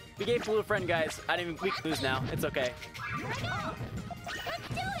 We gave Blue a friend, guys. I didn't even... We can lose now. It's okay.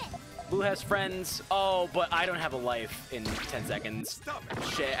 Blue has friends. Oh, but I don't have a life in 10 seconds. Stop it!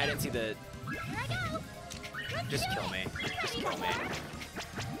 Shit, I didn't see the... Just kill me. Just kill me.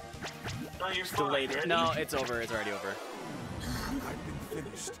 No, you're fine. Delayed. Ready? No, it's over. It's already over. I've been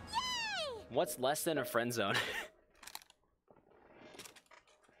finished. What's less than a friend zone?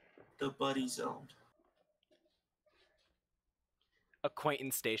 The buddy zone.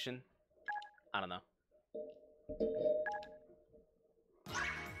 Acquaintance station? I don't know.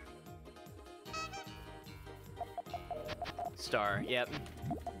 Star, yep.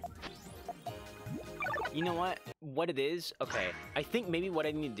 You know what? What it is? Okay, I think maybe what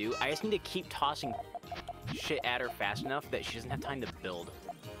I need to do, I just need to keep tossing shit at her fast enough that she doesn't have time to build.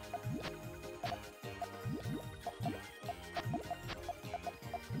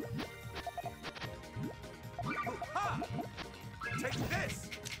 Ha! Take this!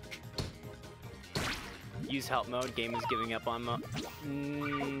 Use help mode, game is giving up on mode.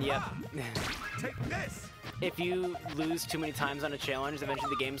 Yep. Take this! If you lose too many times on a challenge, eventually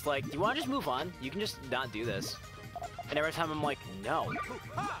the game's like, do you want to just move on? You can just not do this. And every time I'm like, no,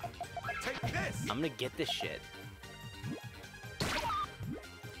 Ha! Take this! I'm gonna get this shit.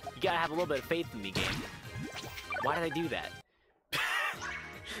 You gotta have a little bit of faith in me, game. Why did I do that?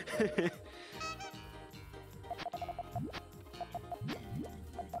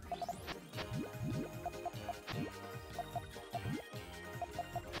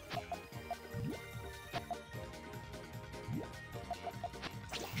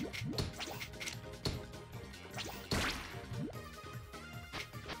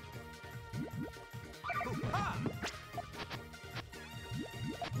 Ha!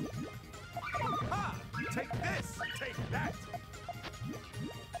 Ha! Take this! Take that!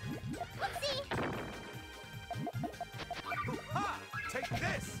 Ha! Take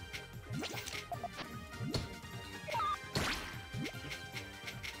this!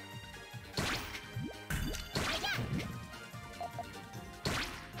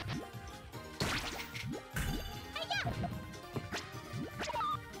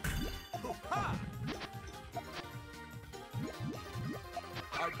 Ha!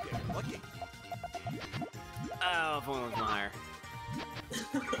 I'd get lucky. Oh, if only it was higher.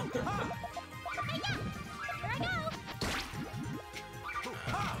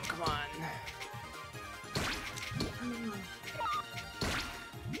 Come on.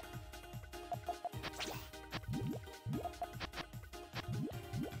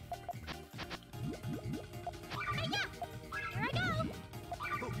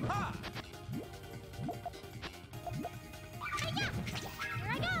 Ha!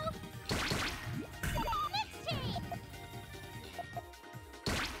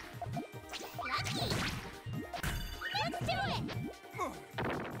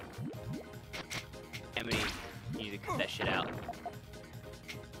 Emily, you need to cut that shit out.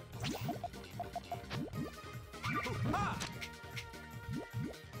 Ha!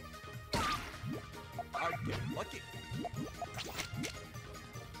 I'd get lucky.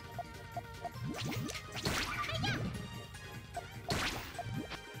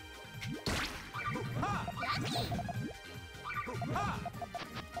 Ha! Ha!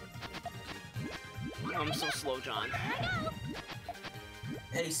 I'm so slow, John.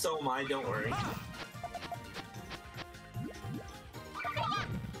 Hey, so am I, don't worry.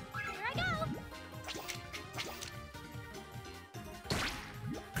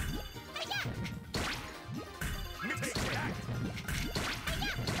 Take that!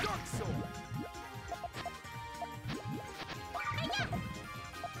 Dark Sword!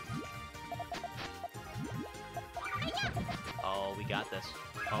 Oh, we got this.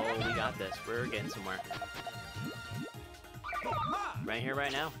 Oh, we got this. We're getting somewhere. Ha! Right here,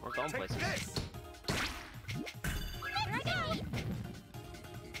 right now. We're going Take places. this!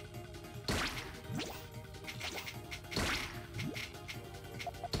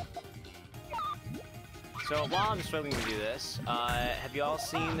 So while I'm struggling to do this, have you all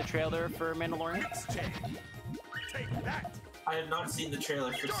seen the trailer for Mandalorian? Exchange! Take that! I have not seen the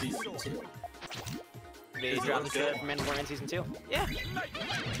trailer for season 2. They dropped the trailer for Mandalorian Season 2. Yeah.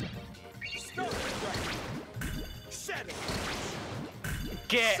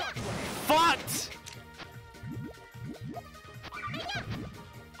 Get fucked!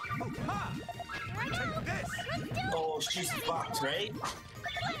 Oh, she's fucked, right?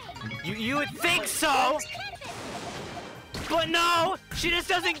 You would think so! But no! She just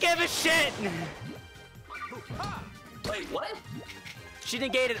doesn't give a shit! Wait, what? She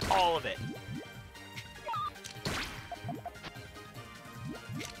negated all of it.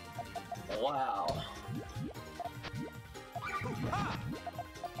 Wow.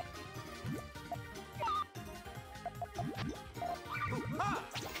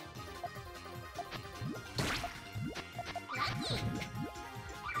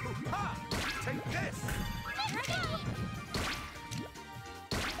 Take this!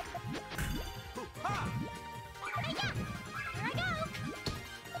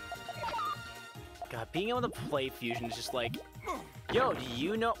 God, being able to play Fusion is just like, yo,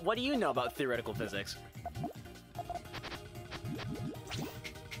 what do you know about theoretical physics?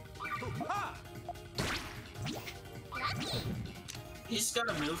 You just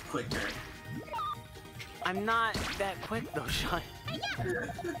gotta move quicker. I'm not that quick though, Sean.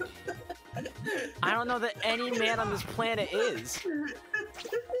 I don't know that any man on this planet is.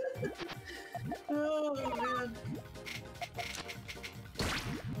 Oh, man.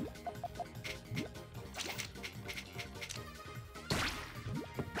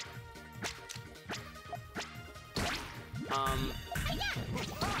 I'm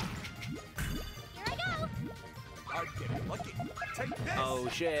getting lucky. Take this! Oh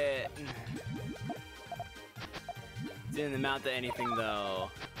shit. Didn't amount to anything though.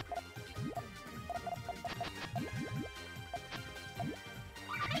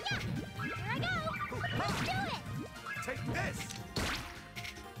 Take this!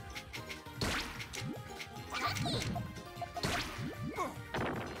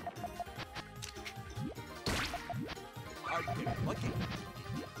 I'm getting lucky.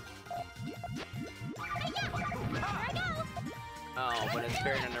 Oh, but it's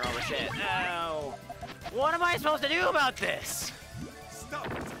buried under all the shit. Oh! What am I supposed to do about this?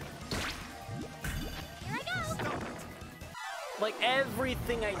 Stop it! Stop it! Like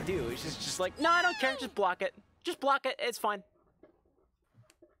everything I do is just like, no, I don't care. Just block it. Just block it. It's fine.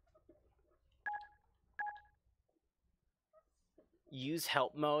 Use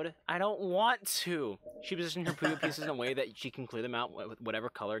help mode. I don't want to. She positioned her Puyo pieces in a way that she can clear them out with whatever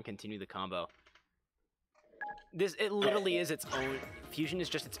color and continue the combo. It literally is its own. Fusion is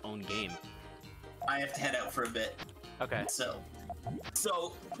just its own game. I have to head out for a bit. Okay. So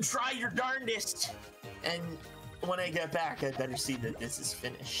try your darndest, and when I get back, I better see that this is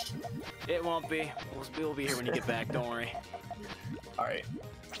finished. It won't be. We'll be here when you get back. Don't worry. All right.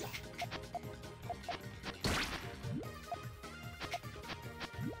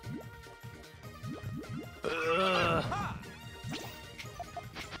 Ugh.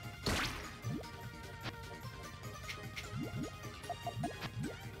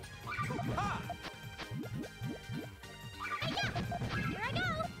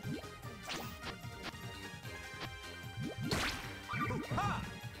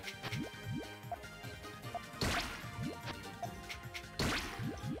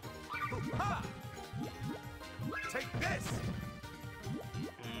 Take this!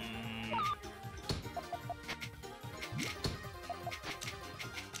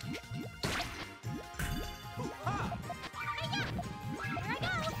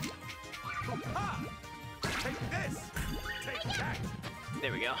 Take this! Take that!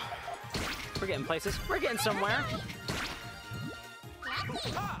 There we go. We're getting places. We're getting somewhere.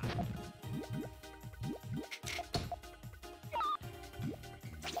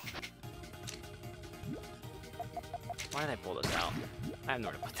 Why did I pull this out? I have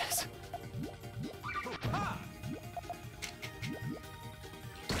nowhere to put this.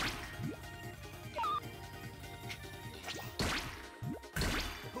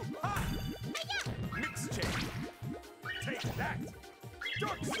 Mix chain! Take that!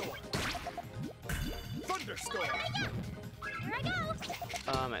 Dark sword! Thunderstorm!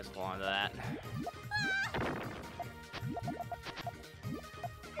 I might as well hold on to that.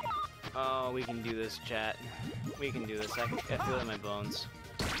 Oh, we can do this, chat. We can do this. I feel it in my bones.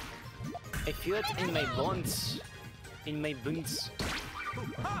 I feel it in my bones. In my bones.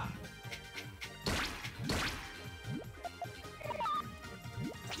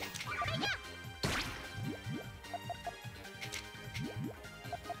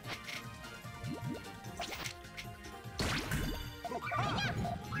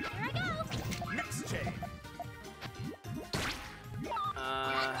 Mix chain!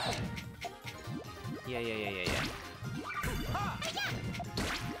 Yeah.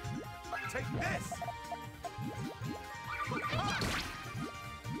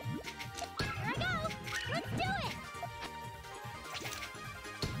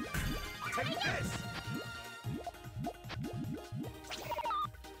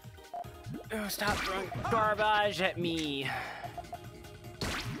 Stop throwing garbage at me.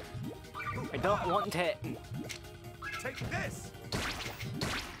 I don't want it. Take this!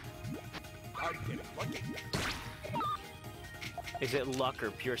 I'm getting lucky. Is it luck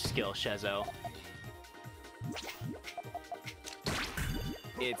or pure skill, Schezo?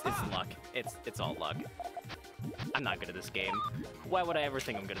 It's luck. It's all luck. I'm not good at this game. Why would I ever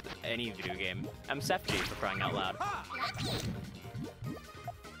think I'm good at any video game? I'm Sefji for crying out loud.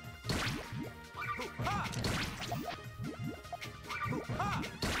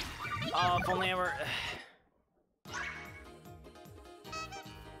 Oh, if only I were...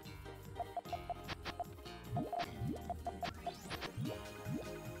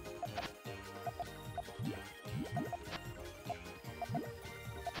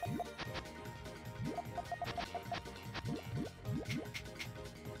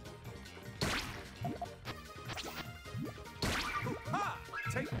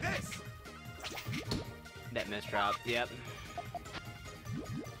 Take this! That misdrop, yep.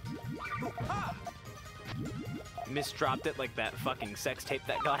 Misdropped it like that fucking sex tape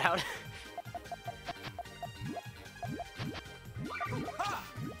that got out.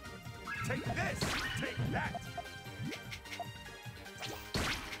 Take this! Take that!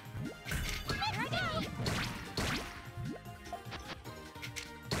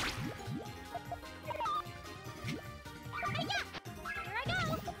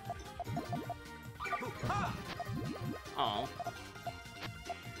 Oh.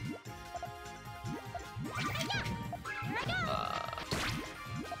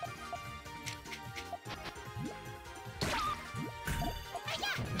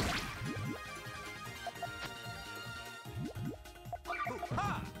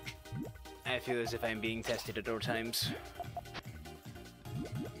 I feel as if I'm being tested at all times.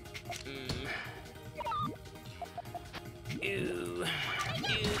 Ooh. Ooh,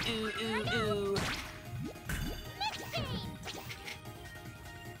 ooh, ooh, ooh.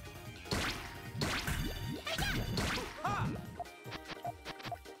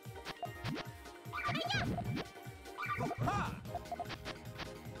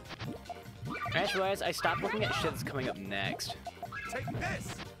 I just realized I stopped looking at shit that's coming up next. Take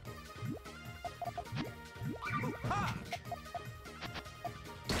this!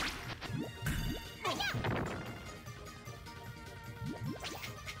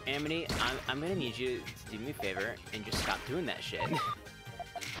 Amity, I'm gonna need you to do me a favor and just stop doing that shit.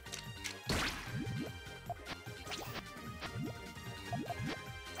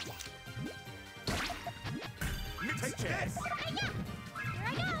 Take this!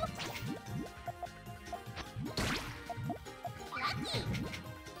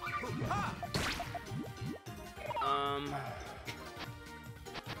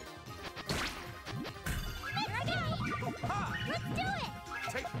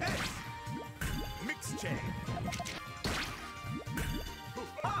 Take this! Mix chain!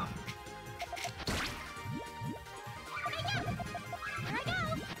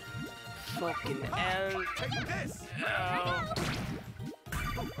 Fucking hell. Take this! Oh.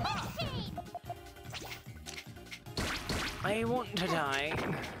 I want to die.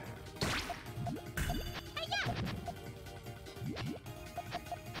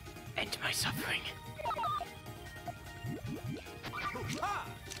 End my suffering.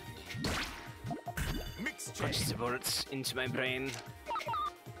 Mix chain! Punch the bullets into my brain.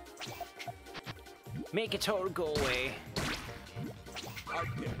 Make it all go away. I'm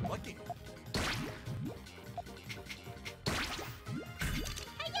getting lucky.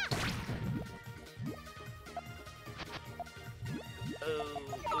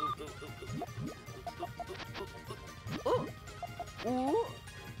 Ooh.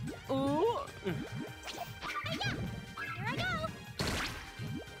 Ooh.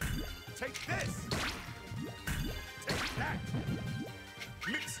 Take this! Take that!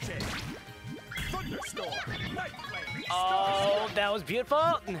 Mix chain! Thunderstorm! Night flame! Oh, that was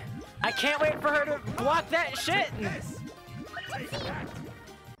beautiful. I can't wait for her to block that shit. Take this! Take that!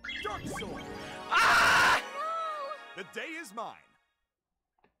 Dark sword! Ah! The day is mine!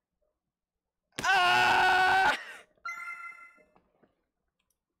 Ah!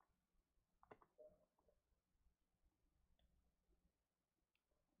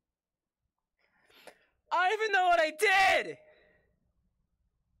 I don't even know what I did!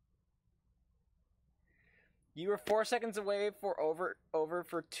 You were 4 seconds away for over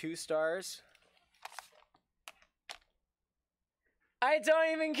for 2 stars. I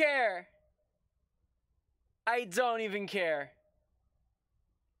don't even care. I don't even care.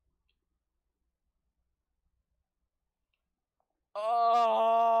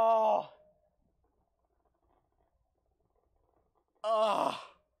 Oh. Oh.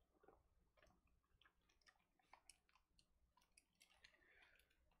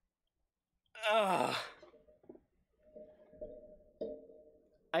 Ugh.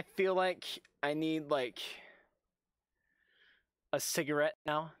 I feel like I need, like, a cigarette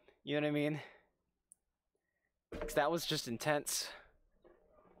now. You know what I mean? Because that was just intense.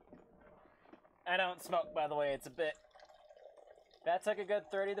 I don't smoke, by the way. It's a bit... That took a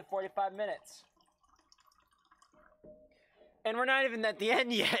good 30 to 45 minutes. And we're not even at the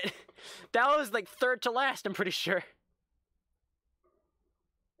end yet. That was, like, third to last, I'm pretty sure.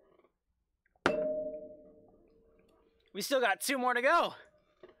 We still got 2 more to go.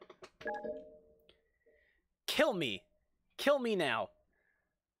 Kill me. Kill me now.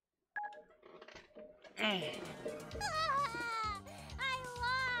 I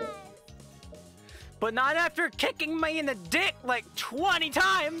lost. But not after kicking me in the dick like 20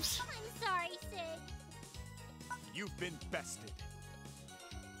 times. I'm sorry, Sid. You've been bested.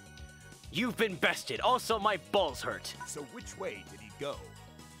 You've been bested. Also, my balls hurt. So which way did he go?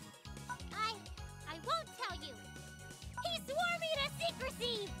 I won't tell you. He swore me to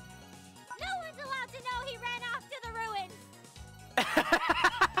secrecy. No one's allowed to know he ran off to the ruins.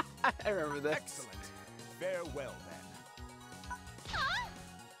 I remember that. Excellent. Farewell, then. Huh?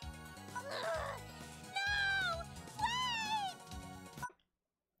 No!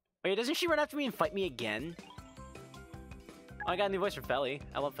 Wait! Wait, doesn't she run after me and fight me again? Oh, I got a new voice for Felly.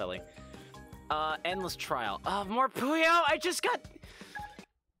 I love Felly. Endless trial. More Puyo? I just got...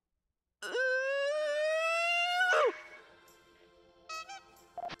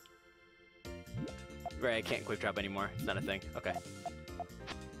 Right, I can't quick drop anymore. It's not a thing. Okay.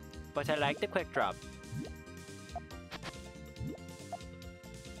 But I like the quick drop.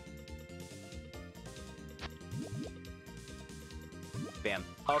 Bam.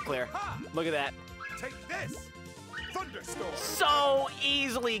 All clear. Look at that. Take this! Thunderstorm! So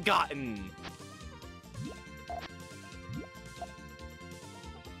easily gotten.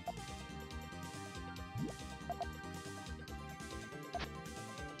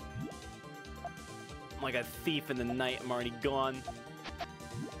 I'm like a thief in the night. I'm already gone.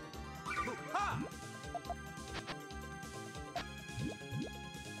 Ha!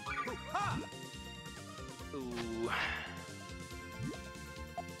 Ha! Ooh.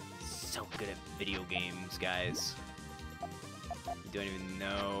 So good at video games, guys. You don't even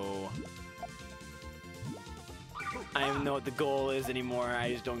know. I don't even know what the goal is anymore.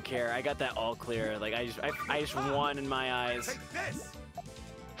 I just don't care. I got that all clear. Like I just won in my eyes. Take this!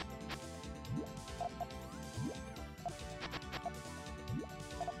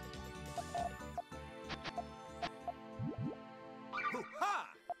 Ha!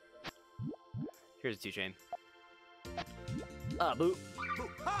 Here's a 2-chain. Boop.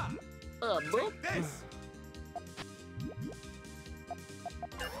 Ha! Boop. Take this!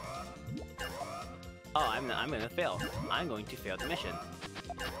 Oh, I'm gonna fail. I'm going to fail the mission.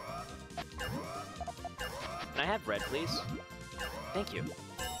 Can I have red, please? Thank you.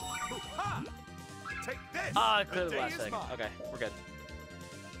 Ha! Take this! Ah, I The cleared the day last is thing. mine. Okay, we're good.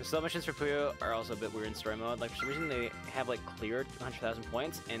 The slow missions for Puyo are also a bit weird in story mode. Like, for some reason, they have, like, cleared 100,000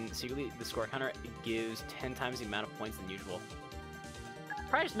 points, and secretly, the score counter gives 10 times the amount of points than usual.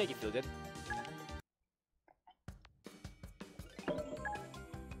 Probably just to make you feel good.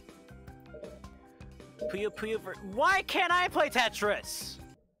 Puyo for... Why can't I play Tetris?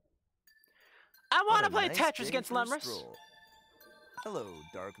 I want to play Tetris against Lemurs. Hello,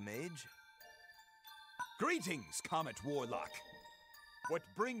 Dark Mage. Greetings, Comet Warlock. What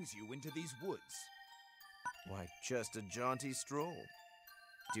brings you into these woods? Why, just a jaunty stroll.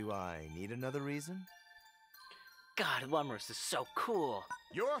 Do I need another reason? God, Lemurs is so cool.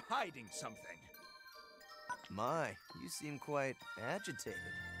 You're hiding something. My, you seem quite agitated.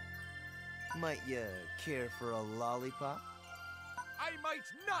 Might you care for a lollipop? I might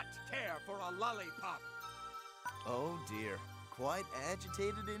not care for a lollipop. Oh dear, quite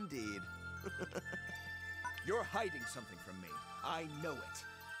agitated indeed. You're hiding something from me. I know it.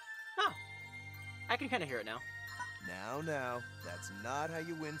 Oh, I can kind of hear it now. Now, that's not how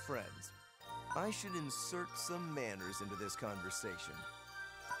you win friends. I should insert some manners into this conversation.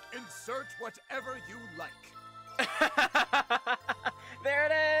 Insert whatever you like. There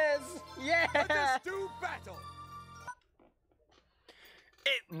it is! Yeah! Let us do battle.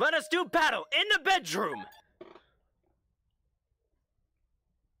 Let us do battle in the bedroom!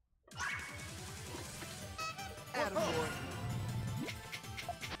 Attaboy.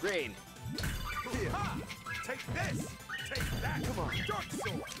 Green. Here. Take this. Take that. Come on. Dark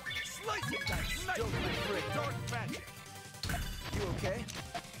sword. Slice and dice. Night Don't be afraid. dark magic. You okay?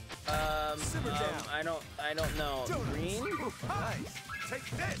 Simmer down. I don't know. Donuts. Green? Nice. Take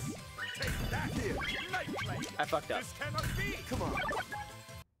this. Take that. Here. Night flame. I fucked up. This cannot be. Come on.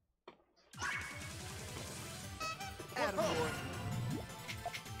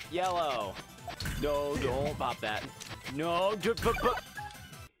 Yellow. No, don't pop that. No,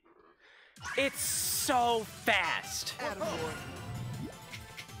 it's so fast.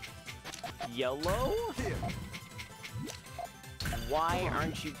 Yellow? Why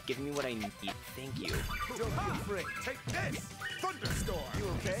aren't you giving me what I need? Thank you. Don't be afraid. Take this! Thunderstorm! You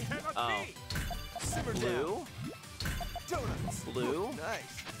okay? Oh. Simmer Blue? down. Donuts! Blue?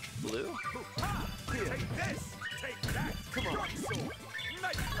 Nice. Blue? Here. Take this! Take that! Come on. Sword.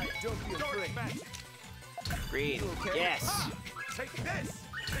 Night blade. Don't be afraid. Magic. Green. Okay? Yes. Take this!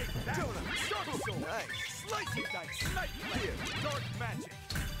 Take that! Donuts! Dark sword! Nice. Slice and dice. Night blade. Here. Dark magic.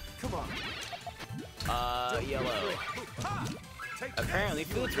 Come on. Yellow. Take Apparently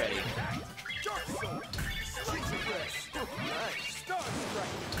this. food's ready. Dark sword. Slice and dice. Nice. Star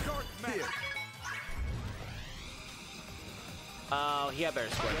strike. Dark magic. Oh, he had better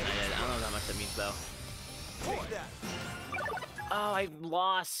score than I did. I don't know how much that means, though. Take that. Oh, I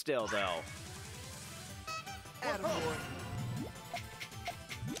lost still, though. Attaboy.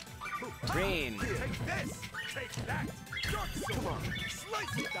 Green. Take this. Take that. Dark sword. Come on.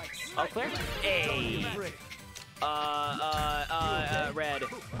 Slice and dice. All clear? Hey. Red.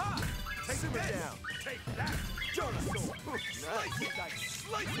 Take this. Down. Take that. Donut sword. Slice and dice.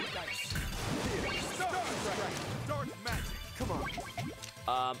 Slice and dice. Here. Star strike. Dark magic. Come on.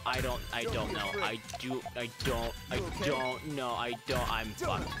 I don't know. I don't know. I'm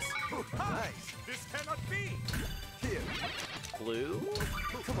fucked. Nice. This cannot be. Here. Blue?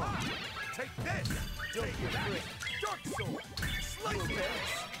 Come on. Take this. Take that. Dark sword. Slice and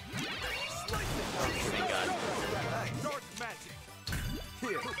dice. Slice and dice. Thank God. Dark magic.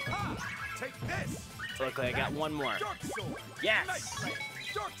 Here. Take this. Look, I got one more. Dark sword. Yes. Night blade.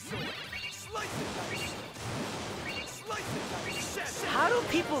 Dark sword. Slice and dice. Slice and dice. Shadow. How do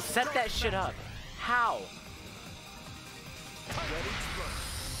people set that shit up? How? Ready to run.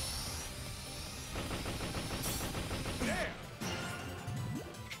 There.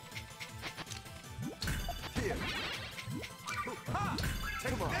 Here.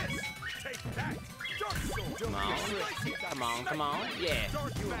 Take this. Take that. Dark sword. Come on. Come on, come on. Yeah.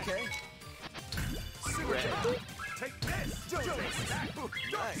 Dark you okay? Red. Take this. Take that.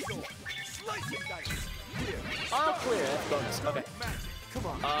 Dark sword. Slice and dice. Here. All clear. That's bonus. Okay. Magic. Come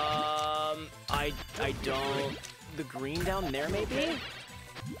on. I don't. The green down there, maybe?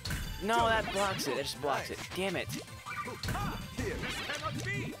 No, that blocks it. It just blocks it. Damn it. Here. This cannot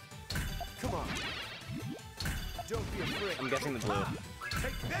be. Come on. Don't be afraid. I'm guessing the blue.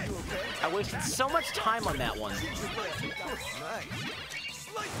 Take this. Okay? I wasted so much time on that one. Nice. Slice and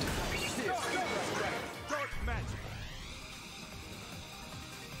dice. Here. Dark magic.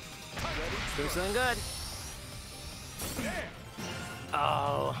 Doing something good. There.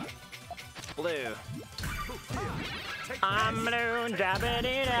 Oh. Blue. Take I'm this. blue.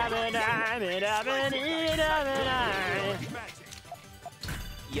 Dabbity dabbity dabbity dabbity dabbity. Magic.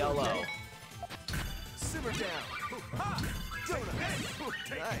 Yellow. Simmer down. Donut.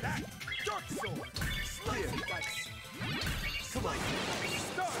 Take that. Dark sword. Slice and dice. Come on.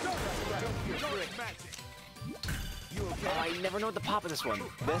 Dark magic. You okay? Oh, I never know what the pop of this one.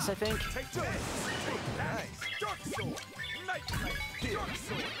 This, I think. Take this. Take that. Dark sword. Night blade. Dark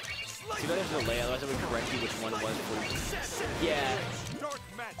sword. Too bad there's a delay, otherwise I would correct you which one it was for you. Yeah. Dark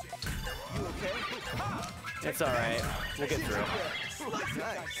magic. You okay? It's alright. We'll get through. Slice and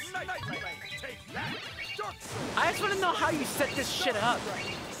dice. Night blade. Take that. Dark sword. I just want to know how you set this shit up.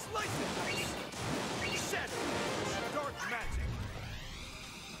 Slice and dice. Shadow. Dark magic.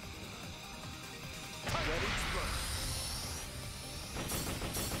 Ready to run.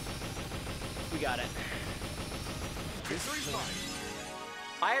 We got it. Victory's mine.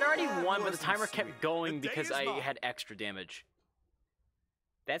 I had already won, but the timer kept going because I had extra damage.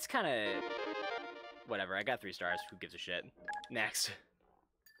 That's kind of... Whatever, I got 3 stars. Who gives a shit? Next.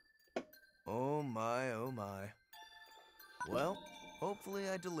 Oh my, oh my. Well, hopefully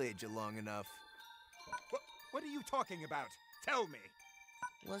I delayed you long enough. What are you talking about? Tell me.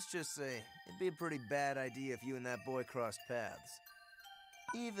 Let's just say, it'd be a pretty bad idea if you and that boy crossed paths.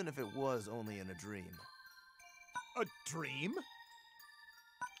 Even if it was only in a dream. A dream?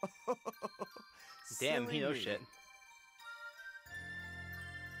 Damn, he Silly knows me. shit.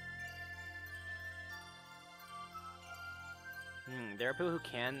 There are people who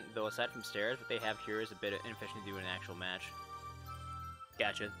can, though aside from stairs, what they have here is a bit inefficient to do in an actual match.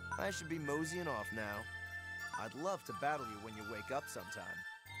 Gotcha. I should be moseying off now. I'd love to battle you when you wake up sometime.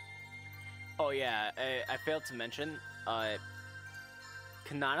 Oh yeah, I failed to mention,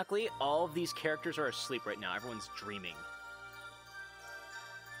 canonically, all of these characters are asleep right now. Everyone's dreaming.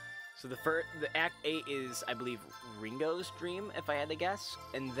 So the Act 8 is, I believe, Ringo's dream, if I had to guess,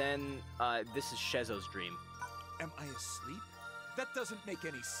 and then this is Schezo's dream. Am I asleep? That doesn't make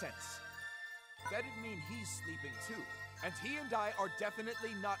any sense. That'd mean he's sleeping too, and he and I are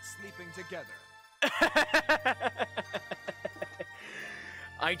definitely not sleeping together.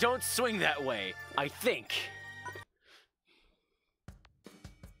 I don't swing that way, I think.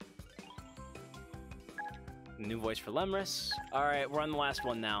 New voice for Lemris. Alright, we're on the last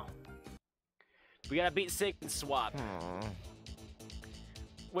one now. We gotta beat Sig and swap.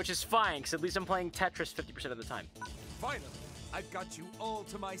 Which is fine, because at least I'm playing Tetris 50% of the time. Finally, I've got you all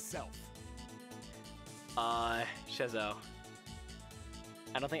to myself. Schezo.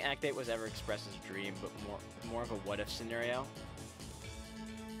 I don't think Act 8 was ever expressed as a dream, but more of a what-if scenario.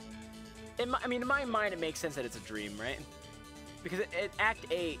 I mean, in my mind, it makes sense that it's a dream, right? Because Act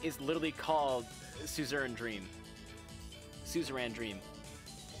 8 is literally called Suzerain Dream. Suzerain Dream.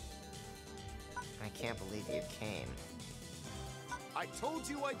 I can't believe you came. I told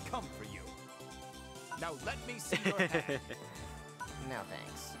you I'd come for you. Now let me see your hand. No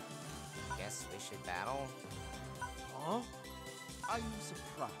thanks. Guess we should battle? Huh? I'm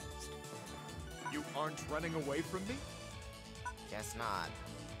surprised. You aren't running away from me? Guess not.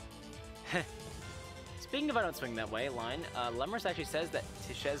 Speaking of I don't swing that way line, Lemris actually says that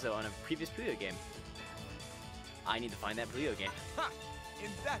to Schezo on a previous Puyo game. I need to find that Puyo game. Ha!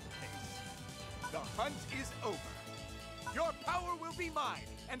 In that case, the hunt is over. Your power will be mine,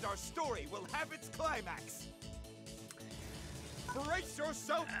 and our story will have its climax. Brace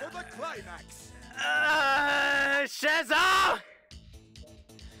yourself for the climax. Schezo!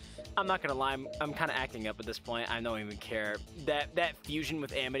 I'm not gonna lie, I'm kind of acting up at this point. I don't even care. That fusion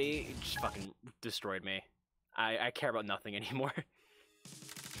with Amity just fucking destroyed me. I care about nothing anymore.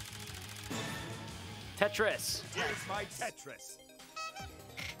 Tetris. Here's my Tetris.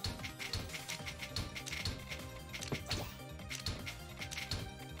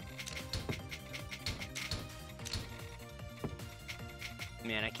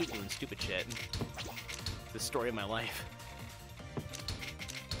 Man, I keep doing stupid shit. The story of my life.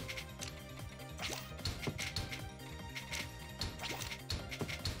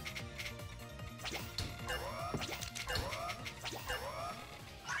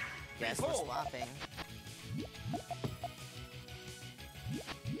 Guess we're swapping.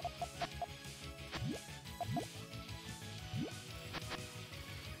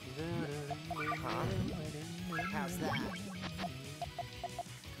 Huh? How's that?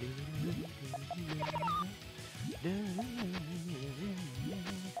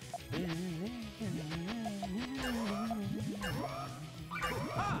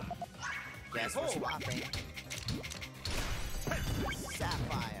 Guess we're swapping.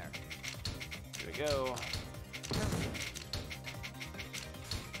 Sapphire. Here we go.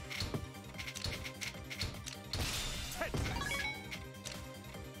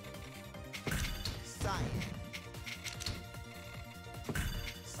 Cyan.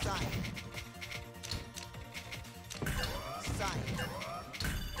 Cyan. Cyan.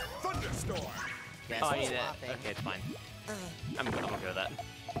 Thunderstorm. Guess Oh, I we're need that. swapping. Okay, it's fine. I'm okay with that.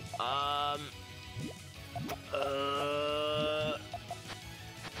 Ha!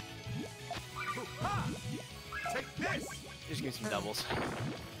 Take this. Just give me some doubles.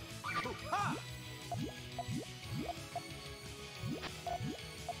 Ha!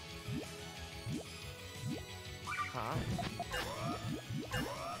 Huh?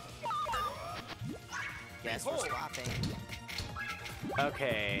 Guess we're swapping.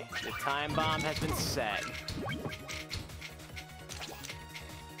 Okay, the time bomb has been set.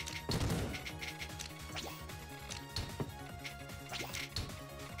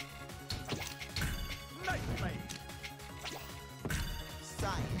 Night Blade.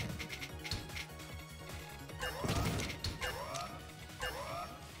 Cyan.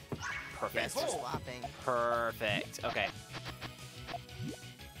 Perfect. Guess we're swapping. Perfect. Okay.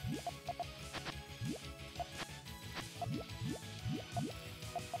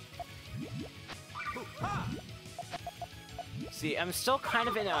 Ha! See, I'm still kind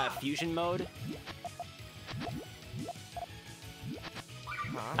of in fusion mode.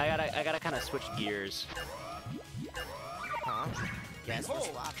 Huh? I gotta kind of switch gears. Huh? Guess we're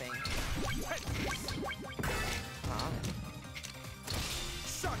swapping. Huh?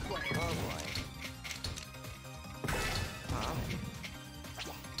 Shockwave. Oh boy. Huh?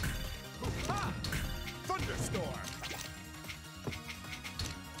 Ha! Thunderstorm.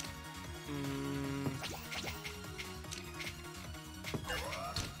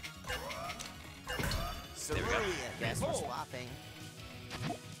 There we go. Guess we're swapping.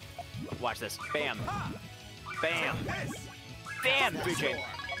 Watch this. Bam. Ha! Bam. This. Bam. 3 chain.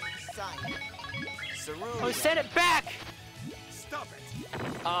 Cyan. Cerulean. Oh, send it back! Stop it!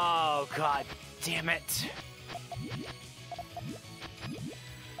 Oh, god damn it.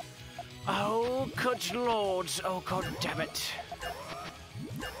 Oh, good lord. Oh, god damn it.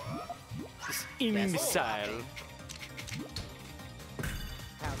 This imbecile.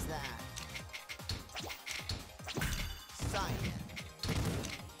 How's that? Cyan.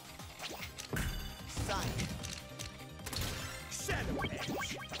 Cyan. Shadow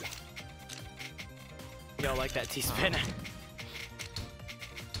Edge. Yo, like that T-spin.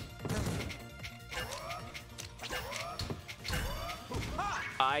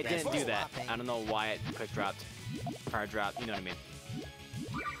 I didn't do that. I don't know why it quick dropped. Hard dropped, you know what I mean.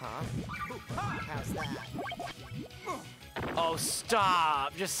 Huh? How's that? Oh,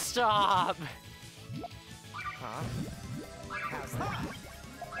 stop! Just stop! Huh? How's that?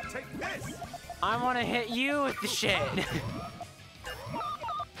 Take this! I want to hit you with the shit.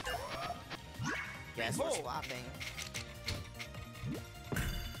 Guess we're swapping.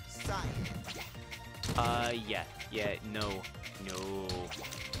 Cyan. Yeah, no.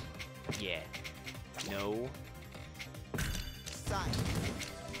 Yeah. No. Cyan.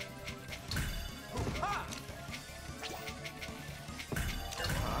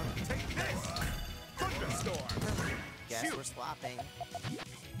 Take this! Thunderstorm! Guess Shoot. we're swapping.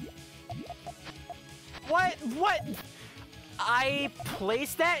 What? I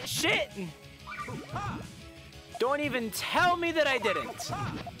placed that shit? Don't even tell me that I didn't.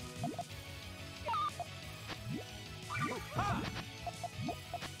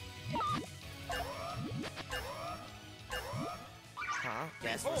 Huh?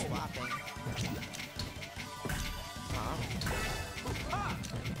 Guess we're swapping. Huh?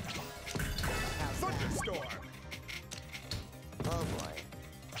 How's that? Thunderstorm! Oh boy.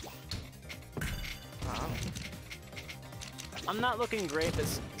 Huh? I'm not looking great, but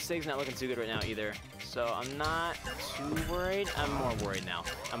Sig's not looking too good right now either. So I'm not too worried. I'm more worried now.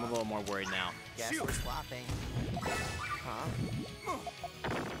 I'm a little more worried now. Guess we're swapping. Huh?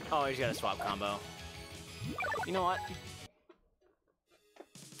 Oh, he's got a swap combo. You know what?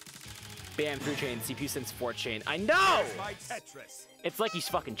 Bam, 3 chain, CPU sends 4 chain. I know! Here's my Tetris. It's like he's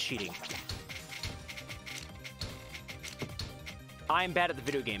fucking cheating. I'm bad at the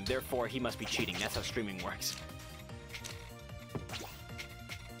video game, therefore he must be cheating. That's how streaming works.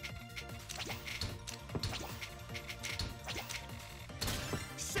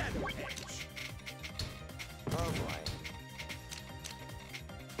 Shadow Edge! Oh boy.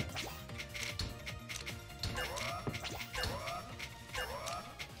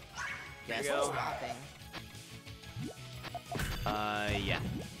 Guess we we're go. swapping. Yeah.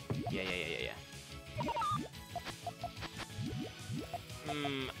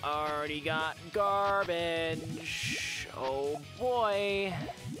 Already got garbage. Oh boy.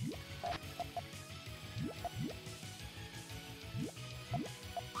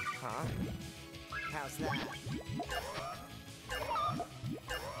 Huh? How's that?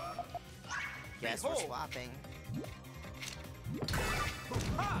 Guess we're swapping.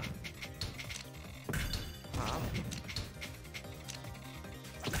 Huh?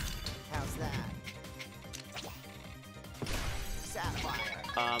 How's that? Sapphire.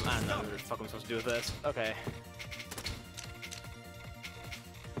 I don't know what the fuck I'm supposed to do with this. Okay.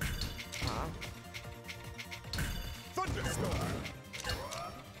 Huh? Thunderstorm!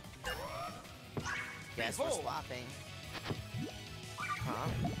 Guess we're swapping. Huh?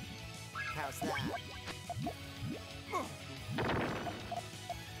 How's that?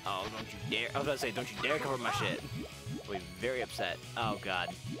 Oh, don't you dare. I was about to say, don't you dare cover my shit. I'll be very upset. Oh, God.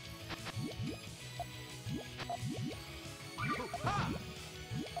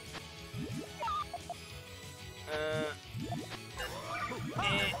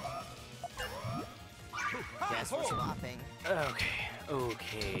 Guess we're swapping.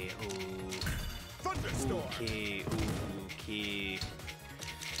 Okay. Thunderstorm! Okay.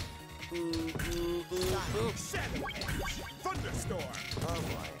 Shadow Edge! Thunderstorm! Oh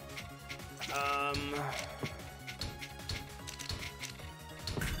boy.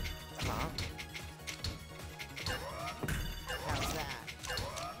 Huh? How's that?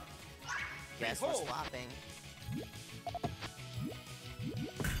 Guess we're swapping.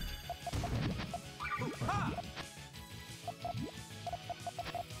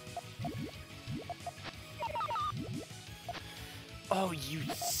 Oh, you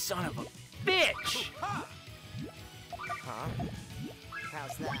son of a bitch! Huh?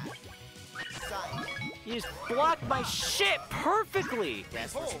 How's that? Cyan. You just blocked my shit perfectly!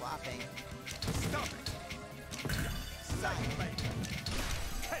 Guess we're swapping. Stop it! Cyan.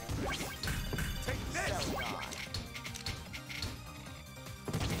 Tetris! Take this! Celadon.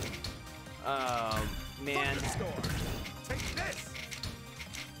 Man. Thunderstorm. Take this.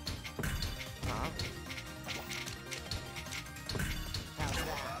 Huh? How's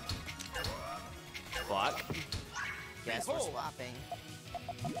that? Fuck. Guess we're swapping.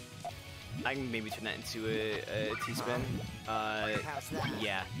 I can maybe turn that into a T-spin. How's that?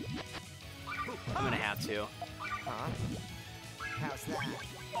 Yeah. I'm gonna have to. Huh? How's that?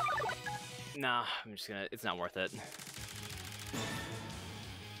 Nah, I'm just gonna. It's not worth it.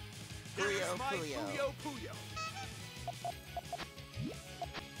 Here's my Puyo. Puyo.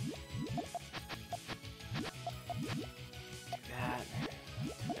 That.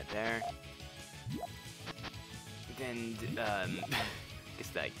 That there. Then,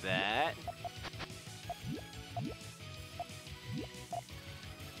 it's like that.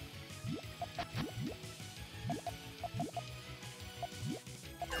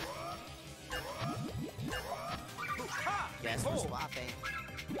 Guess we're swapping.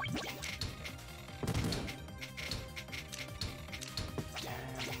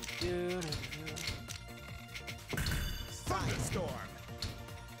 Thunderstorm.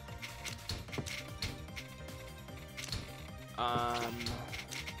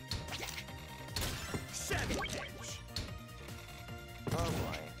 Shadow Edge. Oh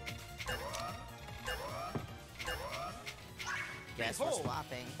boy. Guess we're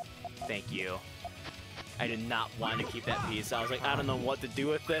swapping. Thank you. I did not want to keep that piece. I was like, I don't know what to do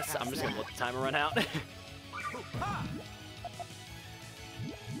with this. I'm just gonna let the timer run out.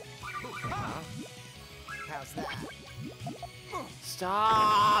 How's that?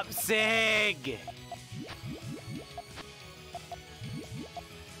 Stop, Sig!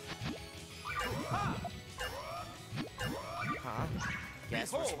 Huh?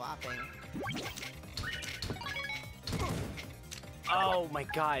 Guess we're swapping. Oh my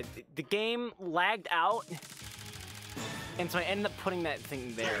god, the game lagged out, and so I ended up putting that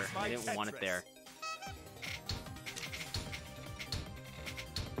thing there. I didn't want it there.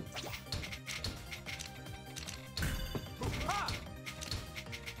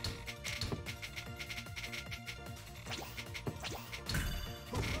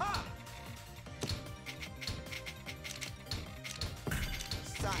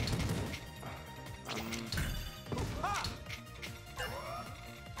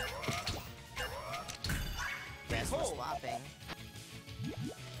 Guess we're swapping.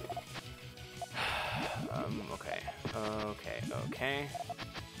 Okay.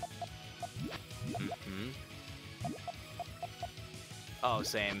 Oh,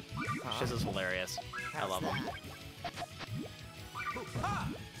 same. Schezo's hilarious. I love him.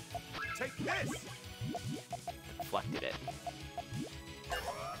 Take this. Deflected it.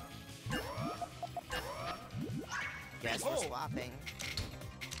 Guess we're swapping.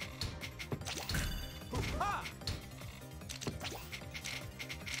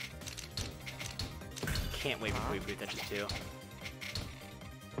 Can't wait before we boot that just too.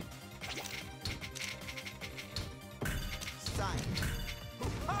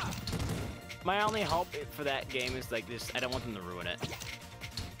 My only hope for that game is like this. I don't want them to ruin it.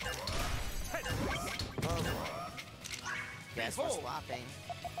 Oh boy. Guess we're swapping.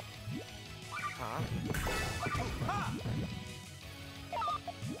 Huh?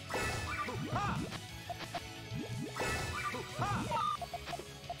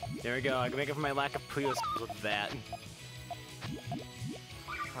 There we go. I can make up for my lack of Puyo with that.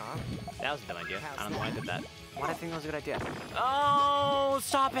 Huh? That was a dumb idea. I don't know why I did that. Why did I think that was a good idea? Oh,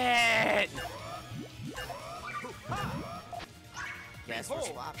 stop it! Guess we're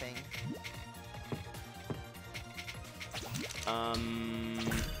swapping.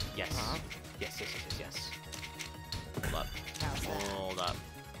 Yes. Huh? Yes. Hold up. How's that? Hold up.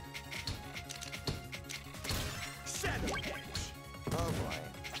 Shadow Edge. Oh boy.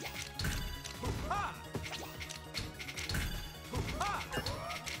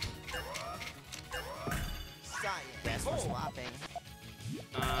 Guess we're swapping.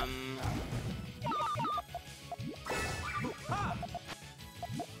 Huh?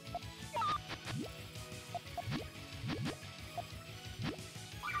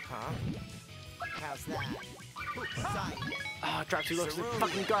 How's that? Oh, drop 2 looks like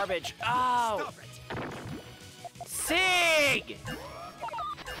fucking garbage. Oh! Sig!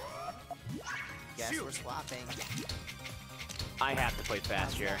 Guess we're swapping. I have to play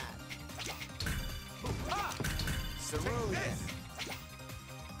fast here. Cerulean.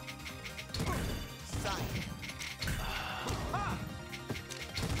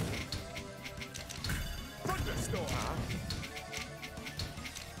 Thunderstorm.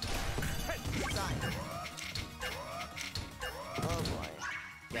 Oh boy.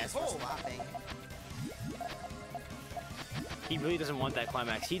 Guess we're swapping. He really doesn't want that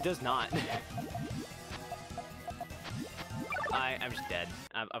climax. He does not. I'm just dead.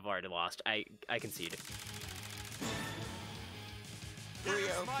 I've already lost. I concede. Here's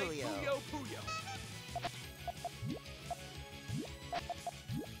my Puyo. Puyo Puyo.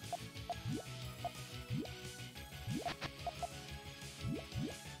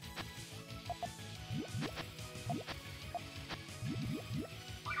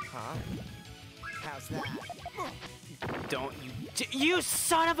 Huh? How's that? Don't you... You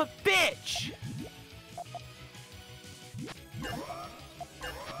son of a bitch!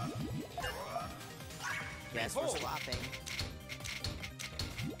 Guess we're swapping.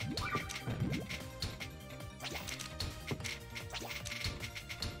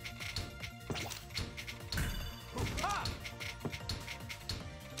 Ha!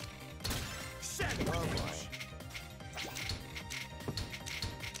 Shadow Oh boy.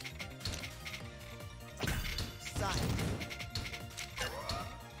 Sign.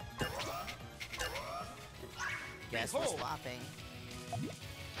 Guess we're swapping.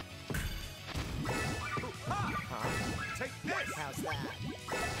 Ha! Huh? Take this! How's that?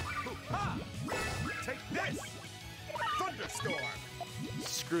 Ha! Take this! Thunderstorm!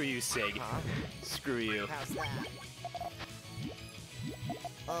 Screw you, Sig. Huh? Screw you. How's that?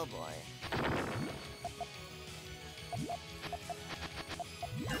 Oh boy.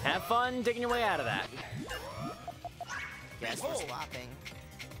 Have fun digging your way out of that. Guess we're swapping.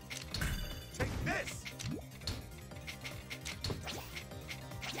 Take this!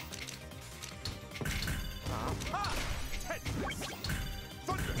 Huh? Ha! Tetris!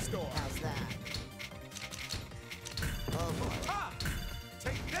 Thunderstorm! How's that? Oh boy. Ha!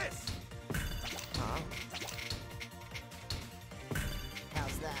 Take this! Huh?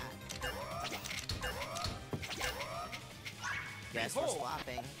 How's that? Guess we're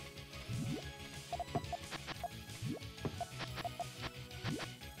swapping.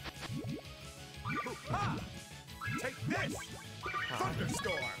 Ha! Take this! Huh?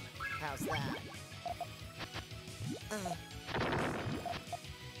 Thunderstorm! How's that?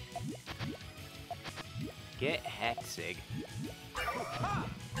 Get hecked, Sig. Ha!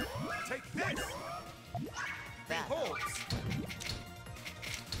 Take this! That Behold!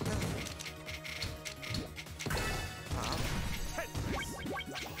 Huh? Tetris!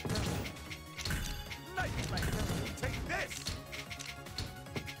 Nightmare! Take this!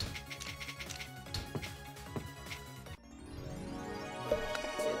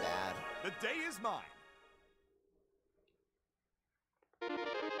 Too bad. The day is mine!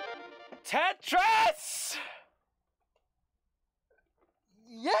 Tetris!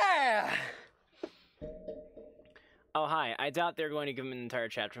 Yeah! Oh, hi. I doubt they're going to give him an entire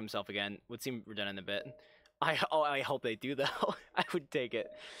chapter to himself again. Would seem redundant a bit. I hope they do, though. I would take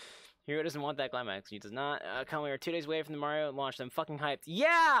it. Hero doesn't want that climax. He does not. We are 2 days away from the Mario launch. I'm fucking hyped.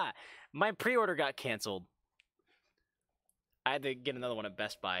 Yeah! My pre-order got canceled. I had to get another one at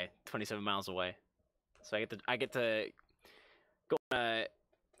Best Buy, 27 miles away. So I get to go on a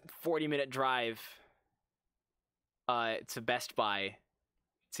 40-minute drive to Best Buy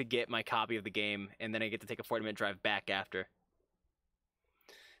to get my copy of the game, and then I get to take a 40-minute drive back after.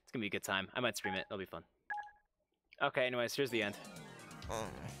 It's gonna be a good time. I might stream it. It'll be fun. Okay, anyways, here's the end.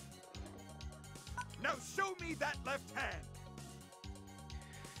 Now show me that left hand!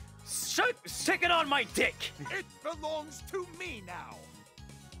 Stick it on my dick! It belongs to me now!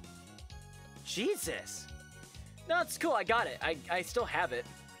 Jesus. No, it's cool. I got it. I still have it.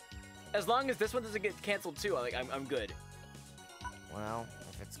 As long as this one doesn't get canceled too, I'm good. Well,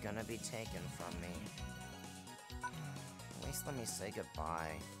 if it's gonna be taken from me, at least let me say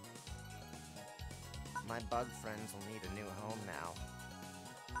goodbye. My bug friends will need a new home now.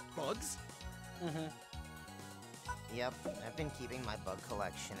 Bugs? Mm-hmm. Yep, I've been keeping my bug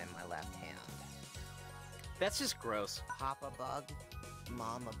collection in my left hand. That's just gross. Papa Bug,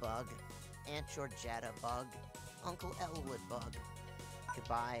 Mama Bug, Aunt Georgetta Bug, Uncle Elwood Bug.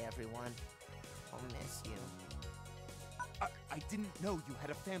 Goodbye, everyone. I'll miss you. I didn't know you had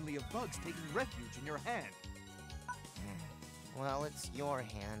a family of bugs taking refuge in your hand. Well, it's your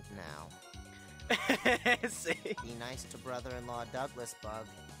hand now. See? Be nice to brother-in-law Douglas Bug,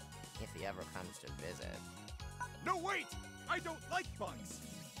 if he ever comes to visit. No, wait! I don't like bugs!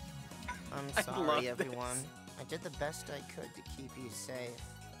 I'm I love sorry, this. everyone. I did the best I could to keep you safe.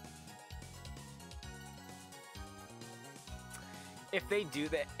 If they do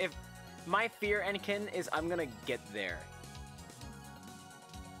that, if my fear, Anakin, is I'm gonna get there.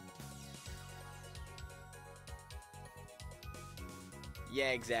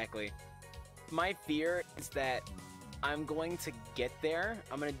 Yeah, exactly. My fear is that I'm going to get there,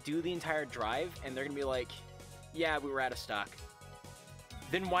 I'm gonna do the entire drive, and they're gonna be like, Yeah, we were out of stock.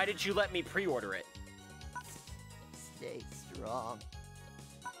 Then why did you let me pre-order it? Stay strong.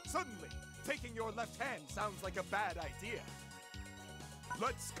 Suddenly, taking your left hand sounds like a bad idea.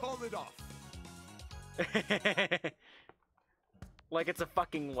 Let's call it off. Like it's a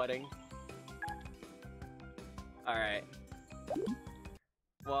fucking wedding. Alright.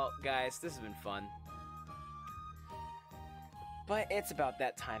 Well, guys, this has been fun. But it's about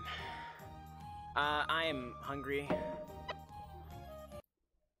that time. I am hungry.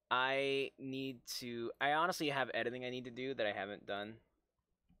 I honestly have editing I need to do that I haven't done.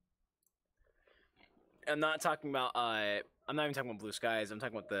 I'm not talking about, I'm not even talking about Blue Skies. I'm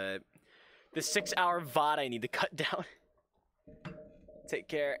talking about the 6-hour VOD I need to cut down. Take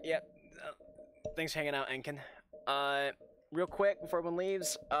care. Yep. Thanks for hanging out, Enkin. Real quick before everyone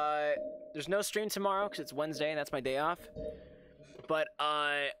leaves, there's no stream tomorrow because it's Wednesday and that's my day off. But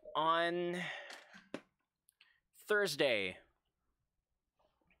on Thursday,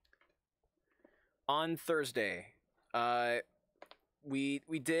 we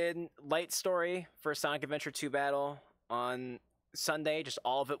did Light Story for Sonic Adventure 2 Battle on Sunday, just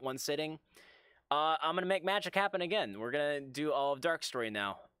all of it one sitting. I'm gonna make magic happen again. We're gonna do all of Dark Story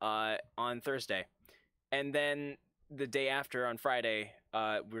now on Thursday, and then the day after on Friday,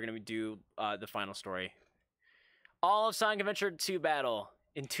 we're gonna do the final story. All of Sonic Adventure 2 Battle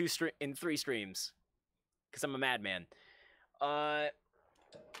in 3 streams, because I'm a madman.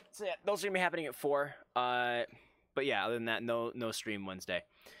 So yeah, those are gonna be happening at 4. But yeah, other than that, no stream Wednesday.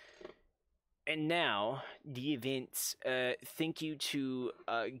 And now the events. Thank you to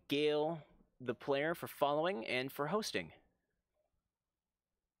Gail, the player, for following and for hosting.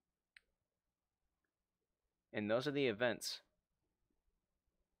 And those are the events.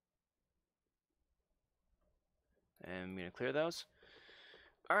 And I'm gonna clear those.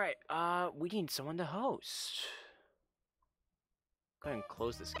 All right. We need someone to host. Go ahead and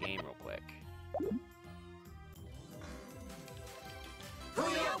close this game real quick.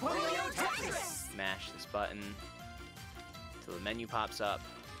 Puyo, Puyo, Tetris! Mash this button until the menu pops up.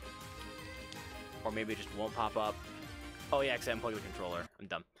 Or maybe it just won't pop up. Oh yeah, because I unplugged the controller. I'm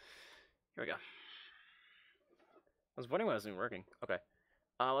dumb. Here we go. I was wondering why it wasn't working. Okay.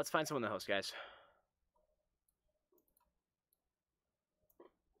 Let's find someone to host, guys.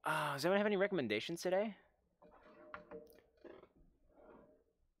 Does anyone have any recommendations today?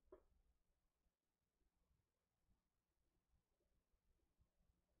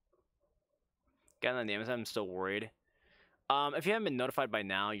 Got on the Amazon, I'm still worried. If you haven't been notified by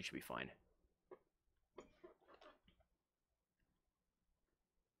now, you should be fine.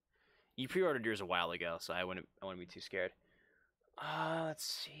 You pre-ordered yours a while ago, so I wouldn't be too scared. Let's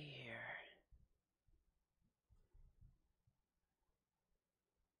see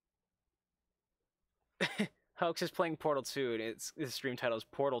here. Hoax is playing Portal 2, and his stream title is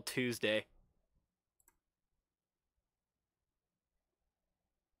Portal Tuesday.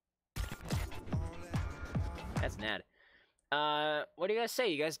 That's nad. What do you guys say?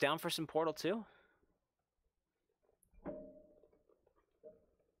 You guys down for some Portal 2?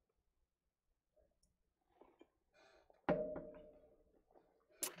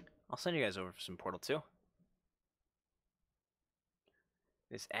 I'll send you guys over for some Portal 2.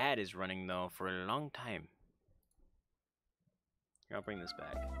 This ad is running, though, for a long time. Here, I'll bring this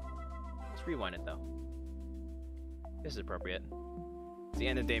back. Let's rewind it, though. This is appropriate. It's the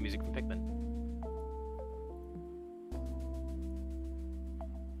end of day music from Pikmin.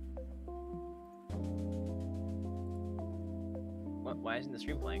 What? Why isn't the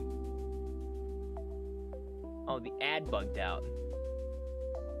stream playing? Oh, the ad bugged out.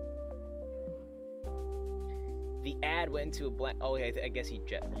 The ad went into a blank. Oh, yeah, I guess he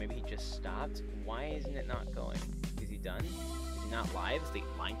just, or maybe he just stopped. Why isn't it not going? Is he done? Is he not live? Is they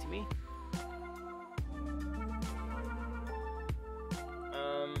lying to me?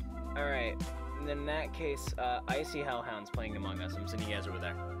 All right. And then in that case, Icy Hellhound's playing Among Us. I'm sending you guys over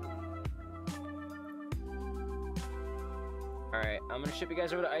there. All right, I'm gonna ship you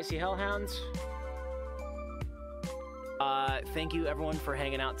guys over to Icy Hellhounds. Thank you everyone for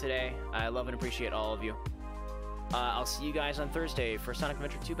hanging out today. I love and appreciate all of you. I'll see you guys on Thursday for Sonic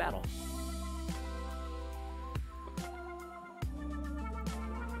Adventure 2 Battle.